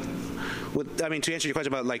I mean, to answer your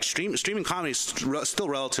question about like streaming comedy is still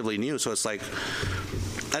relatively new, so it's like.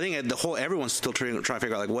 I think everyone's still trying to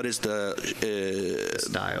figure out like what is the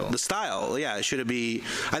style. The style, yeah. Should it be?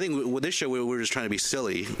 I think with this show we're just trying to be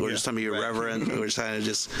silly. We're just trying to be irreverent. We're just trying to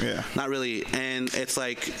just not really. And it's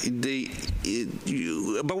like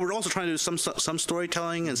but we're also trying to do some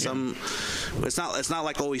storytelling and some. It's not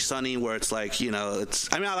like Always Sunny where it's like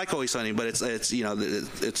it's. I mean I like Always Sunny, but it's it's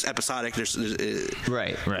episodic. There's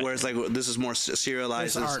right. Whereas like this is more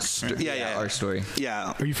serialized. Art story.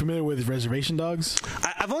 Yeah. Are you familiar with Reservation Dogs?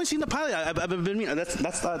 I've only seen the pilot. I've been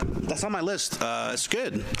that's on my list. It's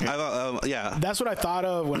good. Yeah. That's what I thought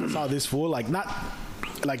of when I saw this fool. Like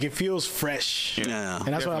like it feels fresh. Yeah. And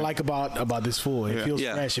that's what I like about this fool. It feels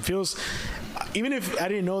fresh. It feels, even if I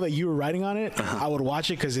didn't know that you were writing on it, I would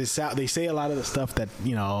watch it because they say a lot of the stuff that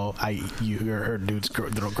you heard dudes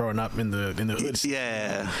growing up in the hoods.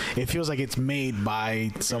 Yeah. It feels like it's made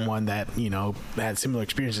by someone that had similar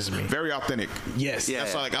experiences as me. Very authentic. Yes. Yeah.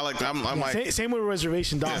 That's why, I'm like same with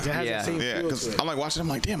Reservation Dogs. It has the same feel because to it. I'm like watching. I'm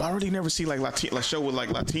like, damn, I really never see like show with like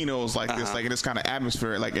Latinos like this, like in this kind of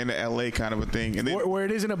atmosphere, like in the LA kind of a thing, and then where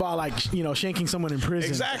it isn't about like shanking someone in prison.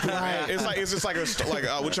 Exactly. Right. It's just like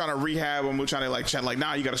we're trying to rehab him. We're trying to like chat like,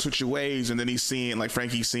 nah, you got to switch your ways, and then he's seeing like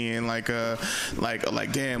Frankie's seeing like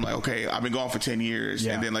damn, like okay, I've been gone for 10 years,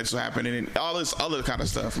 and then like this happened, and all this other kind of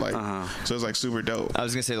stuff like so it's like super dope. I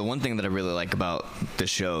was gonna say the one thing that I really like about the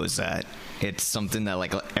show is that it's something that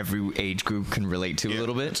like every age group can relate to a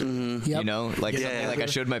little bit. Yep. Something like I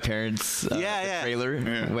showed my parents the trailer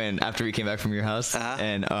when after we came back from your house,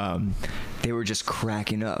 and they were just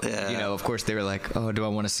cracking up. Of course they were like, oh, do I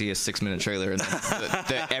want to see a 6-minute trailer? And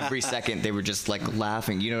every second they were just like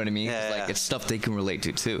laughing. You know what I mean? Like it's stuff they can relate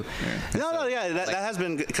to too. That has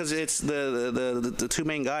been because it's the two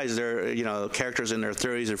main guys. They're characters in their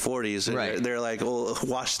 30s or 40s. And they're like all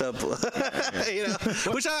washed up. Which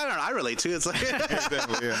I don't know. I relate to. It's like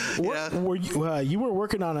Were you were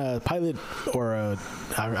working on a pilot or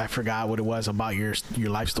I forgot what it was about your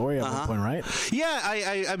life story at one point, right?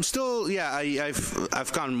 Yeah, I'm still. Yeah,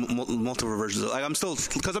 I've gone multiple versions. Like I'm still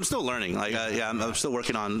learning. Like I'm still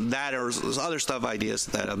working on that or other stuff, ideas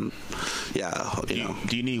that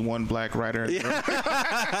Do you need one black writer? Bring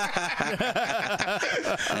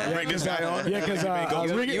this guy on. Yeah, because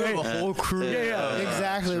you have a whole crew. Yeah,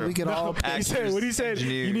 exactly. We could all. He said what he said.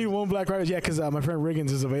 You need one black writer. Yeah, because my friend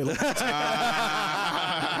Riggins is available.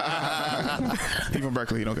 Even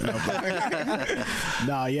Berkeley, you don't get no.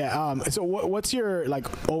 No, yeah. So what's your like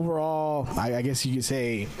overall? I guess you could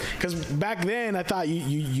say because back then I thought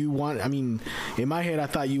you want. I mean, in my head I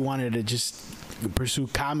thought you wanted to just pursue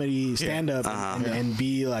comedy, stand up, and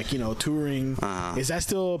be like touring. Is that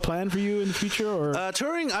still a plan for you in the future, or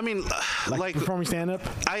touring? I mean, like performing stand up.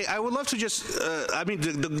 I would love to just. I mean,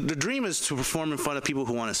 the dream is to perform in front of people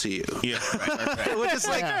who want to see you. Yeah, right. Which is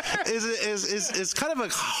like is kind of a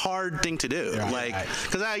hard thing to do.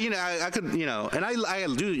 Because I could and I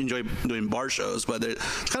do enjoy doing bar shows, but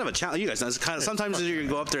it's kind of a challenge. You guys know, it's kind of sometimes you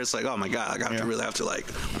go up there, it's like, oh my god, I really have to like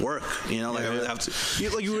work. I really have to.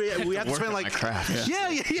 We have to spend like. Yeah.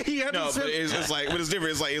 You have but it's like, but it's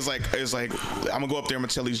different. It's like I'm gonna go up there. I'm gonna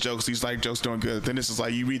tell these jokes. These like jokes doing good. Then this is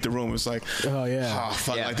like you read the room. It's like,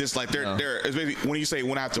 fuck, like this. Like they're. It's basically, when you say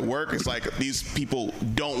when I have to work, it's like these people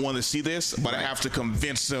don't want to see this, but I have to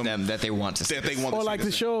convince them that they want to. That they want. Or like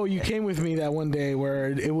the show you came with me that one day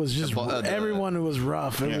where it was just everyone was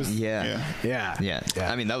rough. It was yeah.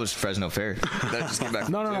 I mean that was Fresno Fair. That just came back.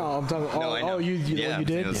 No. I'm talking. You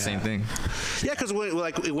did the same thing. Yeah, because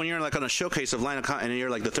when you're like on a showcase of line of and you're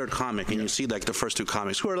like the third comic, and you see like the first two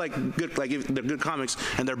comics who are like good, like if they're good comics,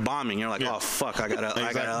 and they're bombing. You're like, oh fuck, I gotta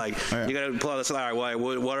you gotta pull out this. All right,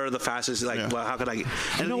 what are the fastest? Like, well, how could I?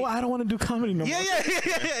 And what? I don't want to do comedy no more. Yeah,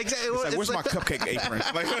 exactly. It's like, where's my cupcake apron?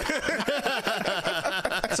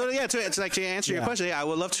 So to answer your question, I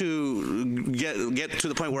would love to get to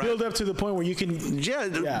the point where build up to the point where you can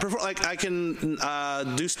like I can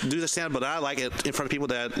do the stand up, but I like it in front of people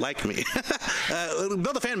that like me.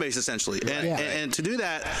 Build a fan base essentially, and to do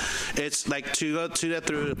that, it's like to go to that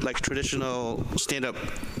through like traditional stand up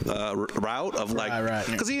route of like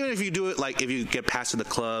because even if you do it like if you get past to the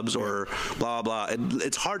clubs or blah blah,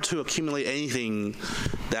 it's hard to accumulate anything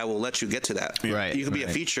that will let you get to that. Right, you can be a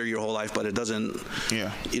feature your whole life, but it doesn't.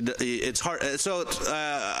 It's hard. So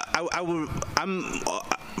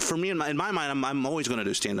for me in my mind, I'm always going to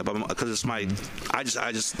do stand up because it's my. I just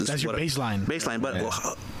that's your baseline. But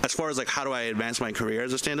as far as like how do I advance my career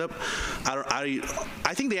as a stand up, I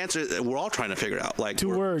think the answer is we're all trying to figure it out. Like 2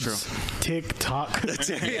 words: TikTok. That is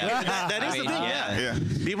the thing. Yeah.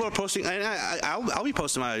 People are posting. And I'll be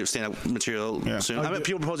posting my stand up material soon. I mean,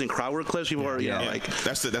 people are posting crowd work clips. People are like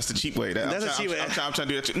that's the cheap way. That's the cheap way. I'm trying to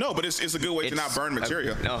do that too. No, but it's a good way to not burn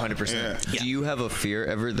material. No, 100%. Do you have a fear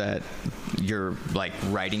ever that your like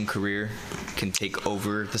writing career can take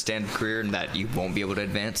over the stand-up career and that you won't be able to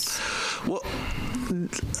advance? Well,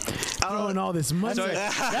 throwing all this money.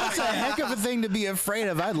 That's a heck of a thing to be afraid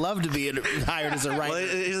of. I'd love to be hired as a writer.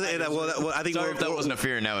 I think Sorry if that wasn't a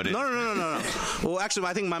fear nowadays. No. Well, actually,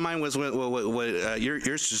 I think my mind was what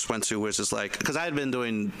yours just went to, was just like, because I had been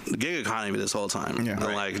doing gig economy this whole time,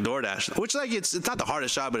 like DoorDash, which like it's not the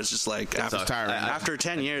hardest job, but it's just like after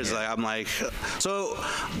 10 years, like I'm like, so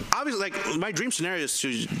obviously like my dream scenario is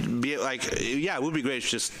to be like, it would be great if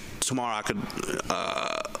just tomorrow I could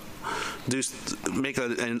make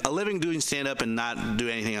a living doing stand up and not do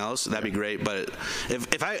anything else. That'd be great. But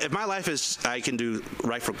if my life is I can do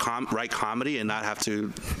write comedy and not have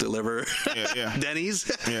to deliver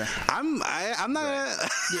Denny's, I'm not.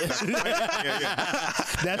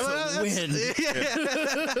 That's a win.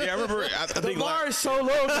 I remember. I think The bar is so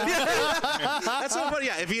low. That's so funny.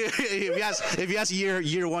 Yeah, if you ask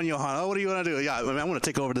year one Johan, what do you want to do? Yeah, I mean, I want to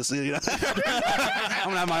take over this. I'm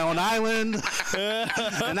gonna have my own island.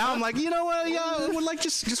 And now I'm like, you know what? Yeah, I would like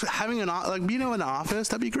just having an being in an office.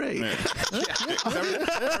 That'd be great.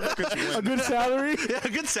 A good salary. Yeah, a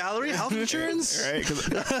good salary, health insurance. Right? Because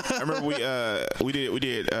I remember we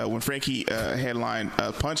did when Frankie headlined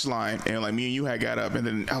Punchline, and like me and you had got up, and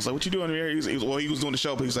then I was like, "What you doing here?" He was doing the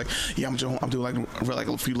show, but he was like, "Yeah, I'm doing like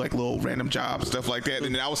a few like little random jobs, stuff like that."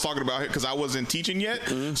 And then I was talking about it because I wasn't teaching yet,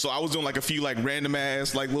 so I was doing like a few like random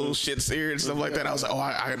ass like little shits here and stuff like that. I was like, "Oh,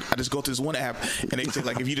 I just go to this one app, and they say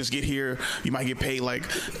like if you just get here, you might get paid like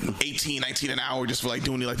 18, 19 an hour just for like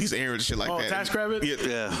doing like these errands and shit like that." TaskRabbit?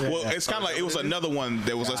 Yeah. Well, it's kind of like it was another one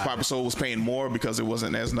that was less popular, so it was paying more because it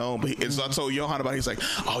wasn't as known. But I told Johan about it. He's like,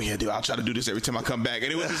 "Oh yeah, dude, I'll try to do this every time I come back."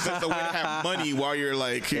 And it was just a way to have money while you're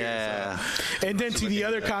like here. Yeah. So. And then to the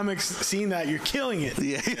other comics seeing that, you're killing it.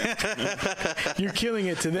 Yeah. You're killing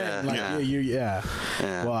it to them. Yeah.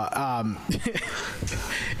 Well,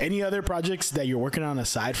 any other projects that you're working on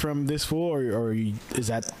aside from this fool, or is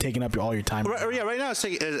that taking up all your time? Right now it's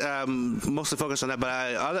mostly focused on that,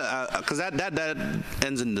 but because that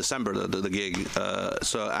ends in December, the gig.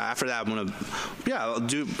 So after that, I'm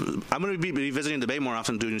gonna be visiting the Bay more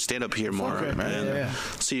often, doing stand up here more, and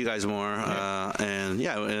see you guys more,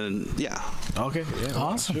 Okay,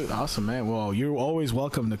 awesome, man. Well, you're always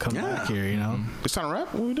welcome to come back here. You know, It's time to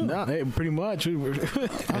wrap. What are we doing? no, pretty much.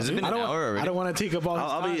 Has it been an hour already? I don't want to take up all.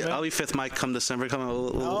 I'll be fifth mic come December.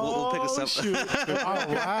 We'll pick us up. Shoot. All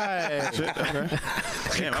right.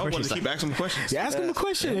 Damn, I wanted to keep asking him questions. Yeah, ask him a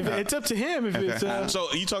question. If it's up to him. If it's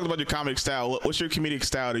So you talked about your comedic style. What's your comedic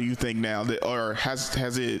style do you think now, or has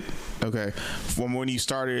it from when you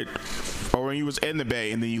started or when you was in the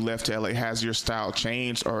Bay and then you left to LA? Has your style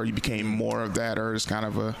changed, or you became more of that, or it's kind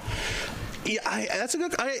of a? Yeah, that's a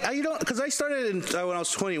good. Because I started when I was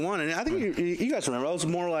 21, and I think you guys remember. I was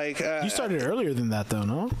more like. you started earlier than that, though,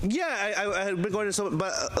 no? Yeah, I had been going to some,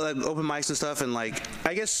 but open mics and stuff, and like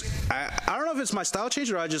I guess I don't know if it's my style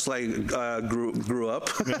change or I just like grew up,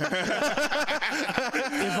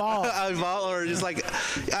 evolved, or just like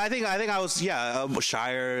I think I was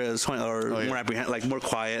shyer, more apprehensive, like more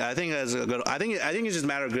quiet. I think that's a good. I think it's just a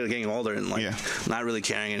matter of getting older and like not really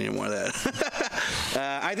caring anymore. That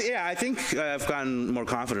I think. I've gotten more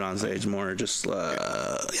confident on stage, more just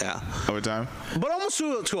over time, but almost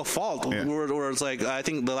to a fault. Where it's like I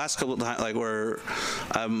think the last couple of times, like where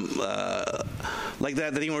like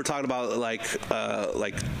that thing we were talking about, like a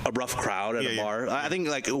rough crowd at a bar. I think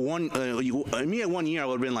like me at 1 year I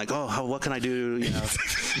would have been like, oh, what can I do?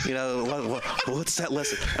 What's that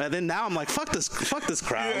lesson? And then now I'm like, fuck this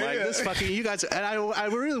crowd, this fucking you guys. And I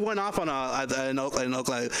really went off on in Oakland.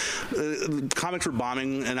 Comics were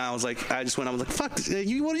bombing, and I was like. I was like, fuck, what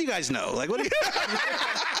do you guys know? Like, what do you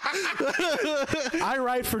I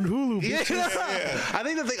write for Hulu. I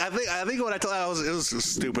think what I told it was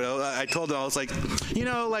stupid. I told them, I was like,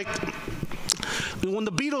 when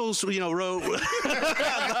the Beatles, wrote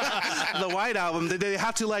the White Album, they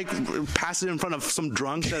have to like pass it in front of some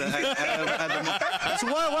drunks. So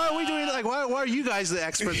why are we doing it? Like, why are you guys the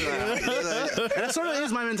experts? And that sort of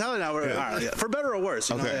is my mentality now. For better or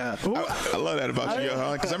worse. Okay. I love that about you,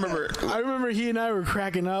 Johan. Because I remember he and I were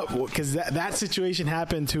cracking up because that situation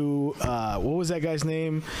happened to what was that guy's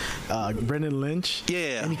name? Brendan Lynch.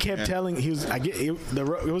 Yeah. And he kept telling it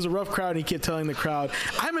was a rough crowd. And he kept telling the crowd,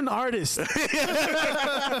 "I'm an artist."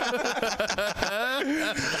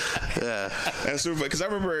 That's super. Because I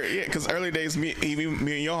remember, because early days, me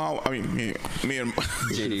and Johan, me and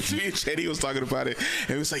JD was talking about it, and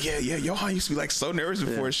he was like, yeah, Johan used to be like so nervous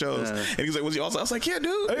before shows, and he was like, was he also? I was like, yeah,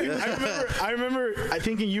 dude. I remember. I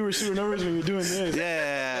thinking you were super nervous when you were doing this.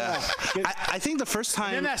 Yeah. I think the first time.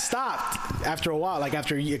 And then that stopped after a while, like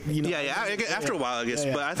after you know. After a while, I guess.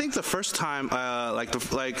 But I think the first time, the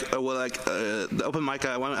open mic,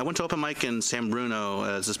 I went to open mic in San Bruno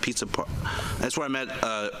as this pizza part. That's where I met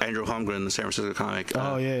Andrew Holmgren, the San Francisco comic.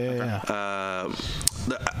 I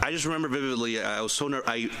just remember vividly. I was so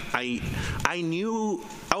I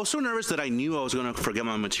was so nervous that I knew I was going to forget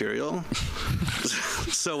my material.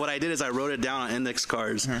 So what I did is I wrote it down on index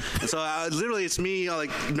cards. And so literally, it's me like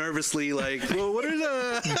nervously like, well, what if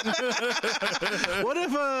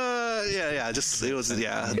it was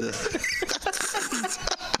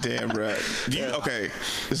Damn, bro. Okay,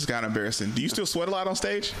 this is kind of embarrassing. Do you still sweat a lot on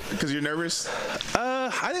stage because you're nervous?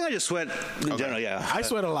 I think I just sweat in general. Yeah, I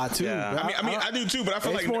sweat a lot too. Yeah. I mean, I do too, but I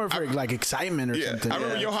feel it's more for like excitement or something. I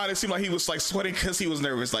remember Johan. It seemed like he was like sweating because he was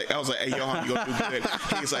nervous. Like I was like, "Hey, Johan, you gonna do good?"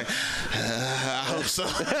 He's like, "I hope so."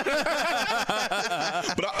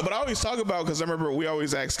 but I always talk about, because I remember we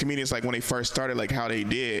always ask comedians like when they first started like how they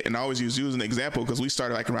did, and I always use you as an example because we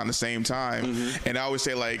started like around the same time, and I always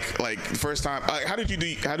say like the first time, how did you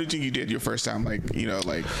think you did your first time? I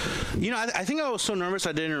think I was so nervous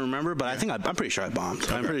I didn't remember, but I think I'm pretty sure I bombed.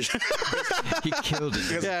 Okay. I'm pretty sure he killed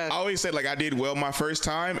it. I always said like I did well my first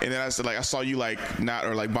time, and then I said like I saw you like not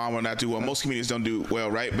or like bomb or not do well. Most comedians don't do well,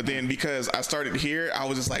 right? But then because I started here, I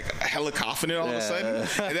was just like hella confident all of a sudden,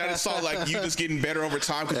 and then I just saw like you just getting better over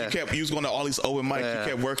time because you was going to all these open mics, you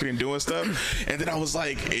kept working and doing stuff, and then I was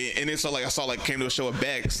like, and then so like I saw like came to a show at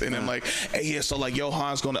Bex, and I'm like, hey, so like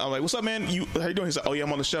Johan's going to, I'm like, what's up, man? How you doing? He's like, oh yeah,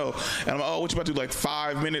 I'm on the show, and I'm like, oh, what you about to do? Like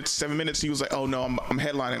 5 minutes, 7 minutes? He was like, oh no, I'm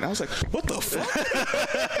headlining. I was like, what the fuck?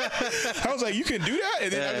 I was like, you can do that?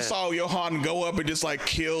 And then I just saw Johan go up and just like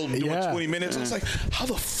kill doing 20 minutes. I was like, how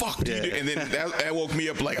the fuck do you do? And then that woke me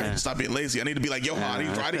up like, I need to stop being lazy. I need to be like Johan.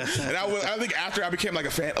 He's writing. And I think after I became like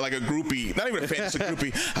a fan, like a groupie, not even a fan, just a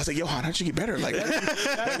groupie, I was like, Johan, how'd you get better? Like,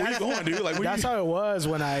 where you going, dude? Like, that's how it was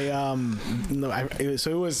when it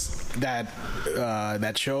was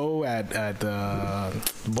that show at the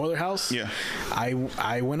Boiler House. Yeah.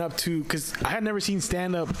 I went up to, because I had never seen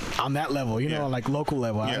stand up on that level, you know, like local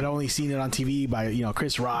level. I had only seen it on TV by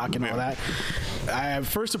Chris Rock and all that. I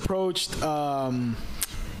first approached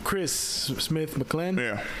Chris Smith McClellan.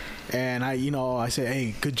 Yeah. And I said,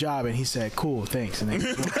 hey, good job. And he said, cool, thanks. And then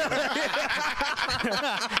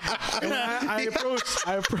and I approached.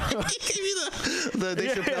 Give me the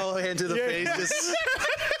Dave Chappelle hand to the face. Just.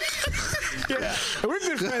 Yeah, we're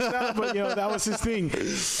good friends now, but that was his thing.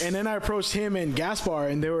 And then I approached him and Gaspar,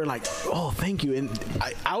 and they were like, "Oh, thank you." And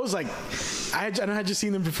I was like, I had just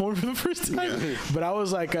seen them perform for the first time, but I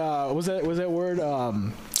was like, was that word?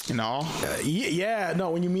 No. No.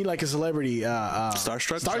 When you meet like a celebrity,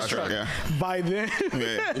 Starstruck. Yeah. By then,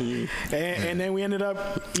 and then we ended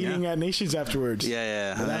up eating at Nations afterwards.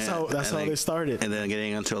 Yeah. And that's how they started. And then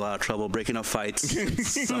getting into a lot of trouble, breaking up fights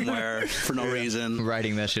somewhere for no reason.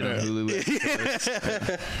 Writing that shit on Hulu.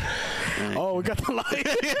 Oh, we got the light.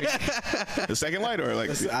 The second light, or like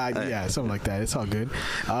something like that. It's all good.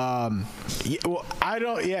 I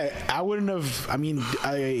wouldn't have. I mean,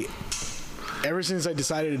 ever since I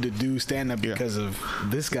decided to do stand up because of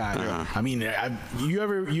this guy, I mean, I'm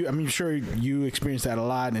sure you experienced that a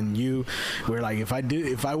lot, and you were like,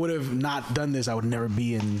 if I would have not done this, I would never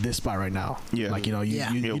be in this spot right now. Yeah, like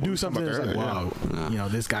you do something that's like, wow,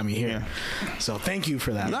 this got me here. So thank you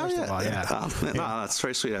for that. First of all, that's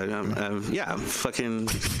very sweet. Fucking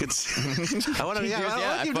good. I want to.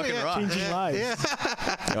 Fucking rock. Changing lives.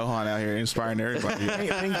 Johan out here inspiring everybody.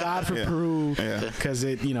 Thank God for Peru, because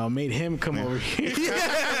it made him come over.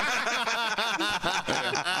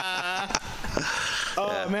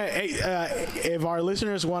 Oh man, hey, if our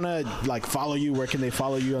listeners want to like follow you, where can they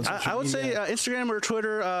follow you on social media? I would say Instagram or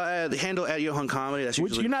Twitter, the handle at Johan Comedy. That's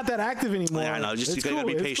which you're not that active anymore. Yeah, I know. Just you gotta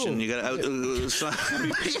be patient. Cool. You gotta you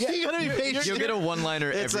gotta be patient. You'll get a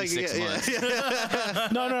one-liner every 6 months.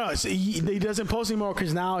 No. So he doesn't post anymore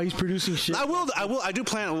because now he's producing shit. I will. I do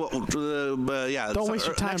plan. Don't waste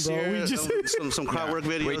your time, bro. We just some crowd work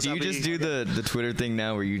videos. Wait, do you just do the Twitter thing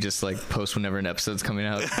now, where you just like post whenever an episode's coming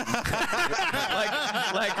out?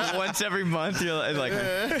 like once every month, you're like,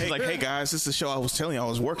 hey guys, this is the show I was telling you I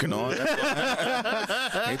was working on.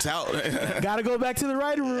 It's out. Gotta go back to the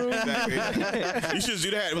writer room. Exactly. You should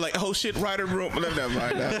do that. Like, oh shit, writer room. Never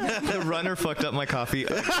mind. The runner fucked up my coffee.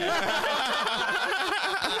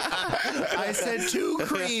 I I said 2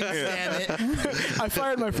 creams, damn it. I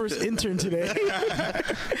fired my first intern today.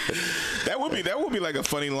 That would be like a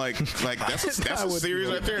funny that's a series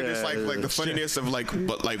right there. Just like the funniness of like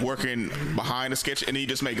working behind a sketch and then you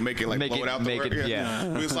just make it blow it out the work. Yeah.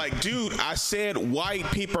 It was like, dude, I said white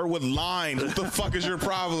people with lines. What the fuck is your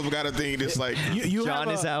problem? Got a thing. It's like John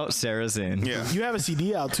is out, Sarah's in. Yeah. You have a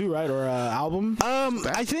CD out too, right, or an album?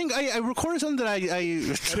 I think I recorded something that I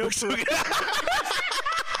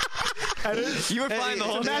You were flying the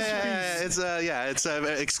whole masterpiece. It's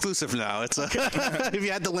exclusive now. It's if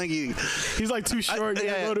you had the link, he's like too short. You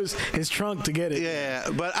gotta go to his trunk to get it.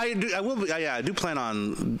 Yeah, but I do plan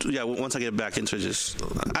on once I get back into it, just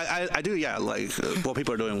I do like what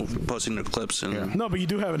people are doing, posting their clips and No, but you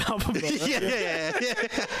do have an album. Though, right? yeah.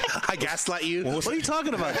 I gaslight you. What are you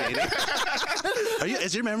talking about, JD?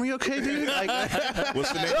 Is your memory okay, dude?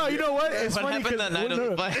 what's the name? No, you know what? It's What funny happened that night on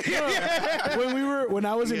the bike? when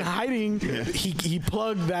I was in hiding, he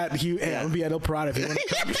plugged that I'm gonna be at El Parada if you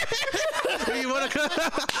want to.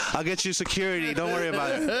 I'll get you security. Don't worry about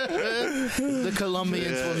it. The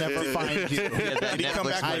Colombians will never find you. Did he come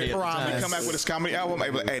back with his comedy album?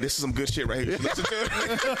 I'd be like, hey, this is some good shit right here. Listen to it.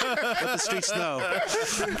 Let the streets know.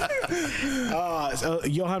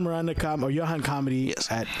 Johan Miranda Johan Comedy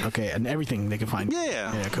and everything they can find.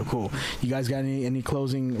 Yeah. Cool. You guys got any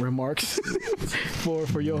closing remarks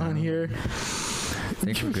for Johan here? I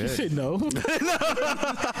think we're good. You said no.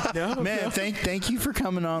 No, Man, thank you for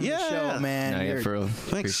coming on the show, man. No, for real.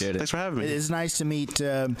 Appreciate it. Thanks for having me. It is nice to meet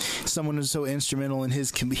someone who's so instrumental in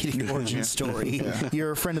his comedic origin story. You're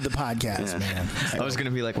a friend of the podcast, man. I was gonna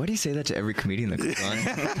be like, why do you say that to every comedian that comes on?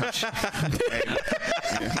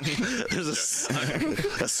 There's a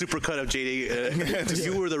super cut of JD.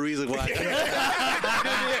 You were the reason why.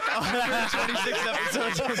 126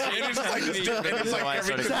 episodes.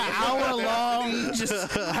 It's an hour long.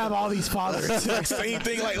 Just have all these fathers. Same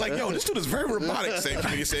thing. Like, yo, this dude is very robotic. Same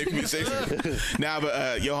community. Nah,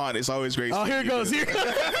 but Johan, it's always great. Oh, here it goes. Here.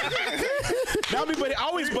 But I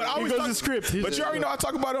always goes the script. But you already know I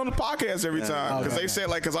talk about it on the podcast every time because they say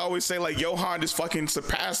because I always say Johan just fucking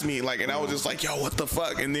surpassed me and I was just like, yo, what the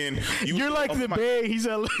fuck? And then you're like the Bay. He's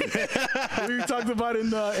a we talked about in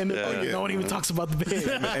the no one even talks about the Bay.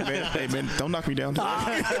 Hey man, don't knock me down. Don't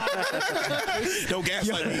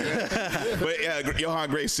gaslight me. But yeah, Johan,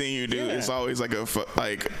 great seeing you, dude. It's always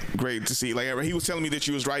great to see. Like he was telling me that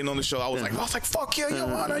you was writing on the show. I was like, fuck yeah,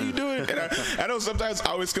 Johan, how you doing? And I know sometimes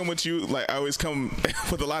I always come with you, I always come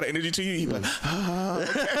with a lot of energy to you. He's like, okay.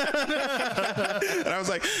 And I was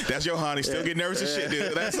like, that's Johan. He's still getting nervous as shit,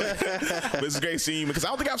 dude. But it's great seeing you because I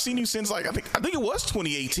don't think I've seen you since I think it was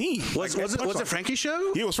 2018. Was it Frankie's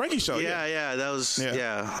show? Yeah, it was Frankie's show. Yeah, that was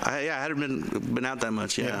I hadn't been out that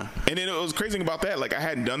much. Yeah. And then it was crazy about that. I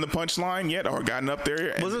hadn't done the punchline yet or gotten up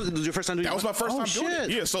there. Was it your first time doing it? That was my first time doing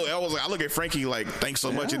it. Yeah, so I was like, I look at Frankie thanks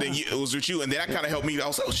so much, and then it was with you, and then that kind of helped me. I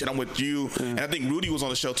was like, oh shit, I'm with you, and I think Rudy was on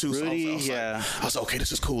the show too. Rudy, so I was like, okay,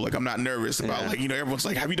 this is cool. I'm not nervous about everyone's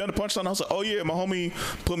like, have you done the punchline? I was like, oh yeah, my homie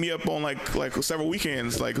put me up on like several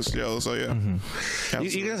weekends a show. So yeah,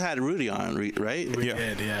 you guys had Rudy on, right? We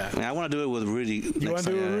did, yeah. I mean, I want to do it with Rudy. You want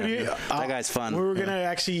to do it with Rudy? That guy's fun. We were gonna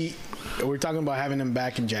we're talking about having him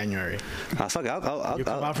back in January. I'll come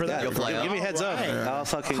out for that? You'll fly give me a heads up. I'll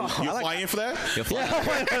fucking. You fly in for that? You'll fly.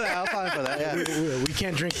 I'll fly in for that. Yeah. We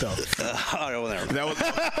can't drink though. All right, that was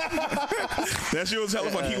that shit was hella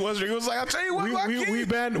fun. He was like, I'll tell you what, we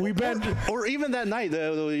banned. Or even that night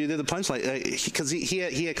you did the punchline because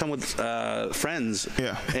he had come with friends.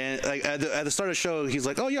 Yeah. And at the start of the show, he's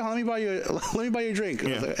like, oh yeah, let me buy you a drink.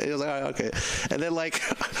 Yeah. He was like, oh, okay. And then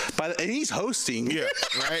and he's hosting. Yeah.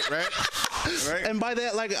 Right. And by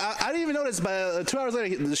that, I didn't even notice. By 2 hours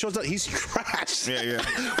later, the show's done. He's trashed. Yeah.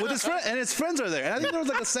 With his friend, and his friends are there. And I think there was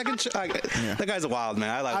a second show. That guy's a wild man.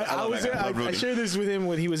 I love that guy. I shared this with him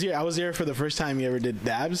when he was here. I was there for the first time he ever did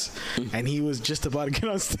dabs, and he was just about to get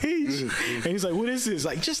on stage, and he's like, "What is this?"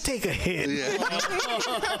 Like, just take a hit. Yeah.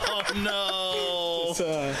 Oh no.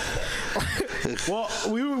 Well,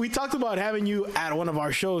 we talked about having you at one of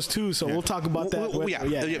our shows too, so we'll talk about that.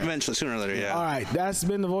 Eventually, sooner or later. Yeah. All right, that's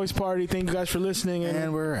been the Voice Party. Thank you guys for listening,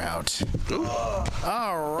 and we're out. Ooh.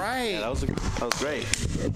 All right. Yeah, that was great.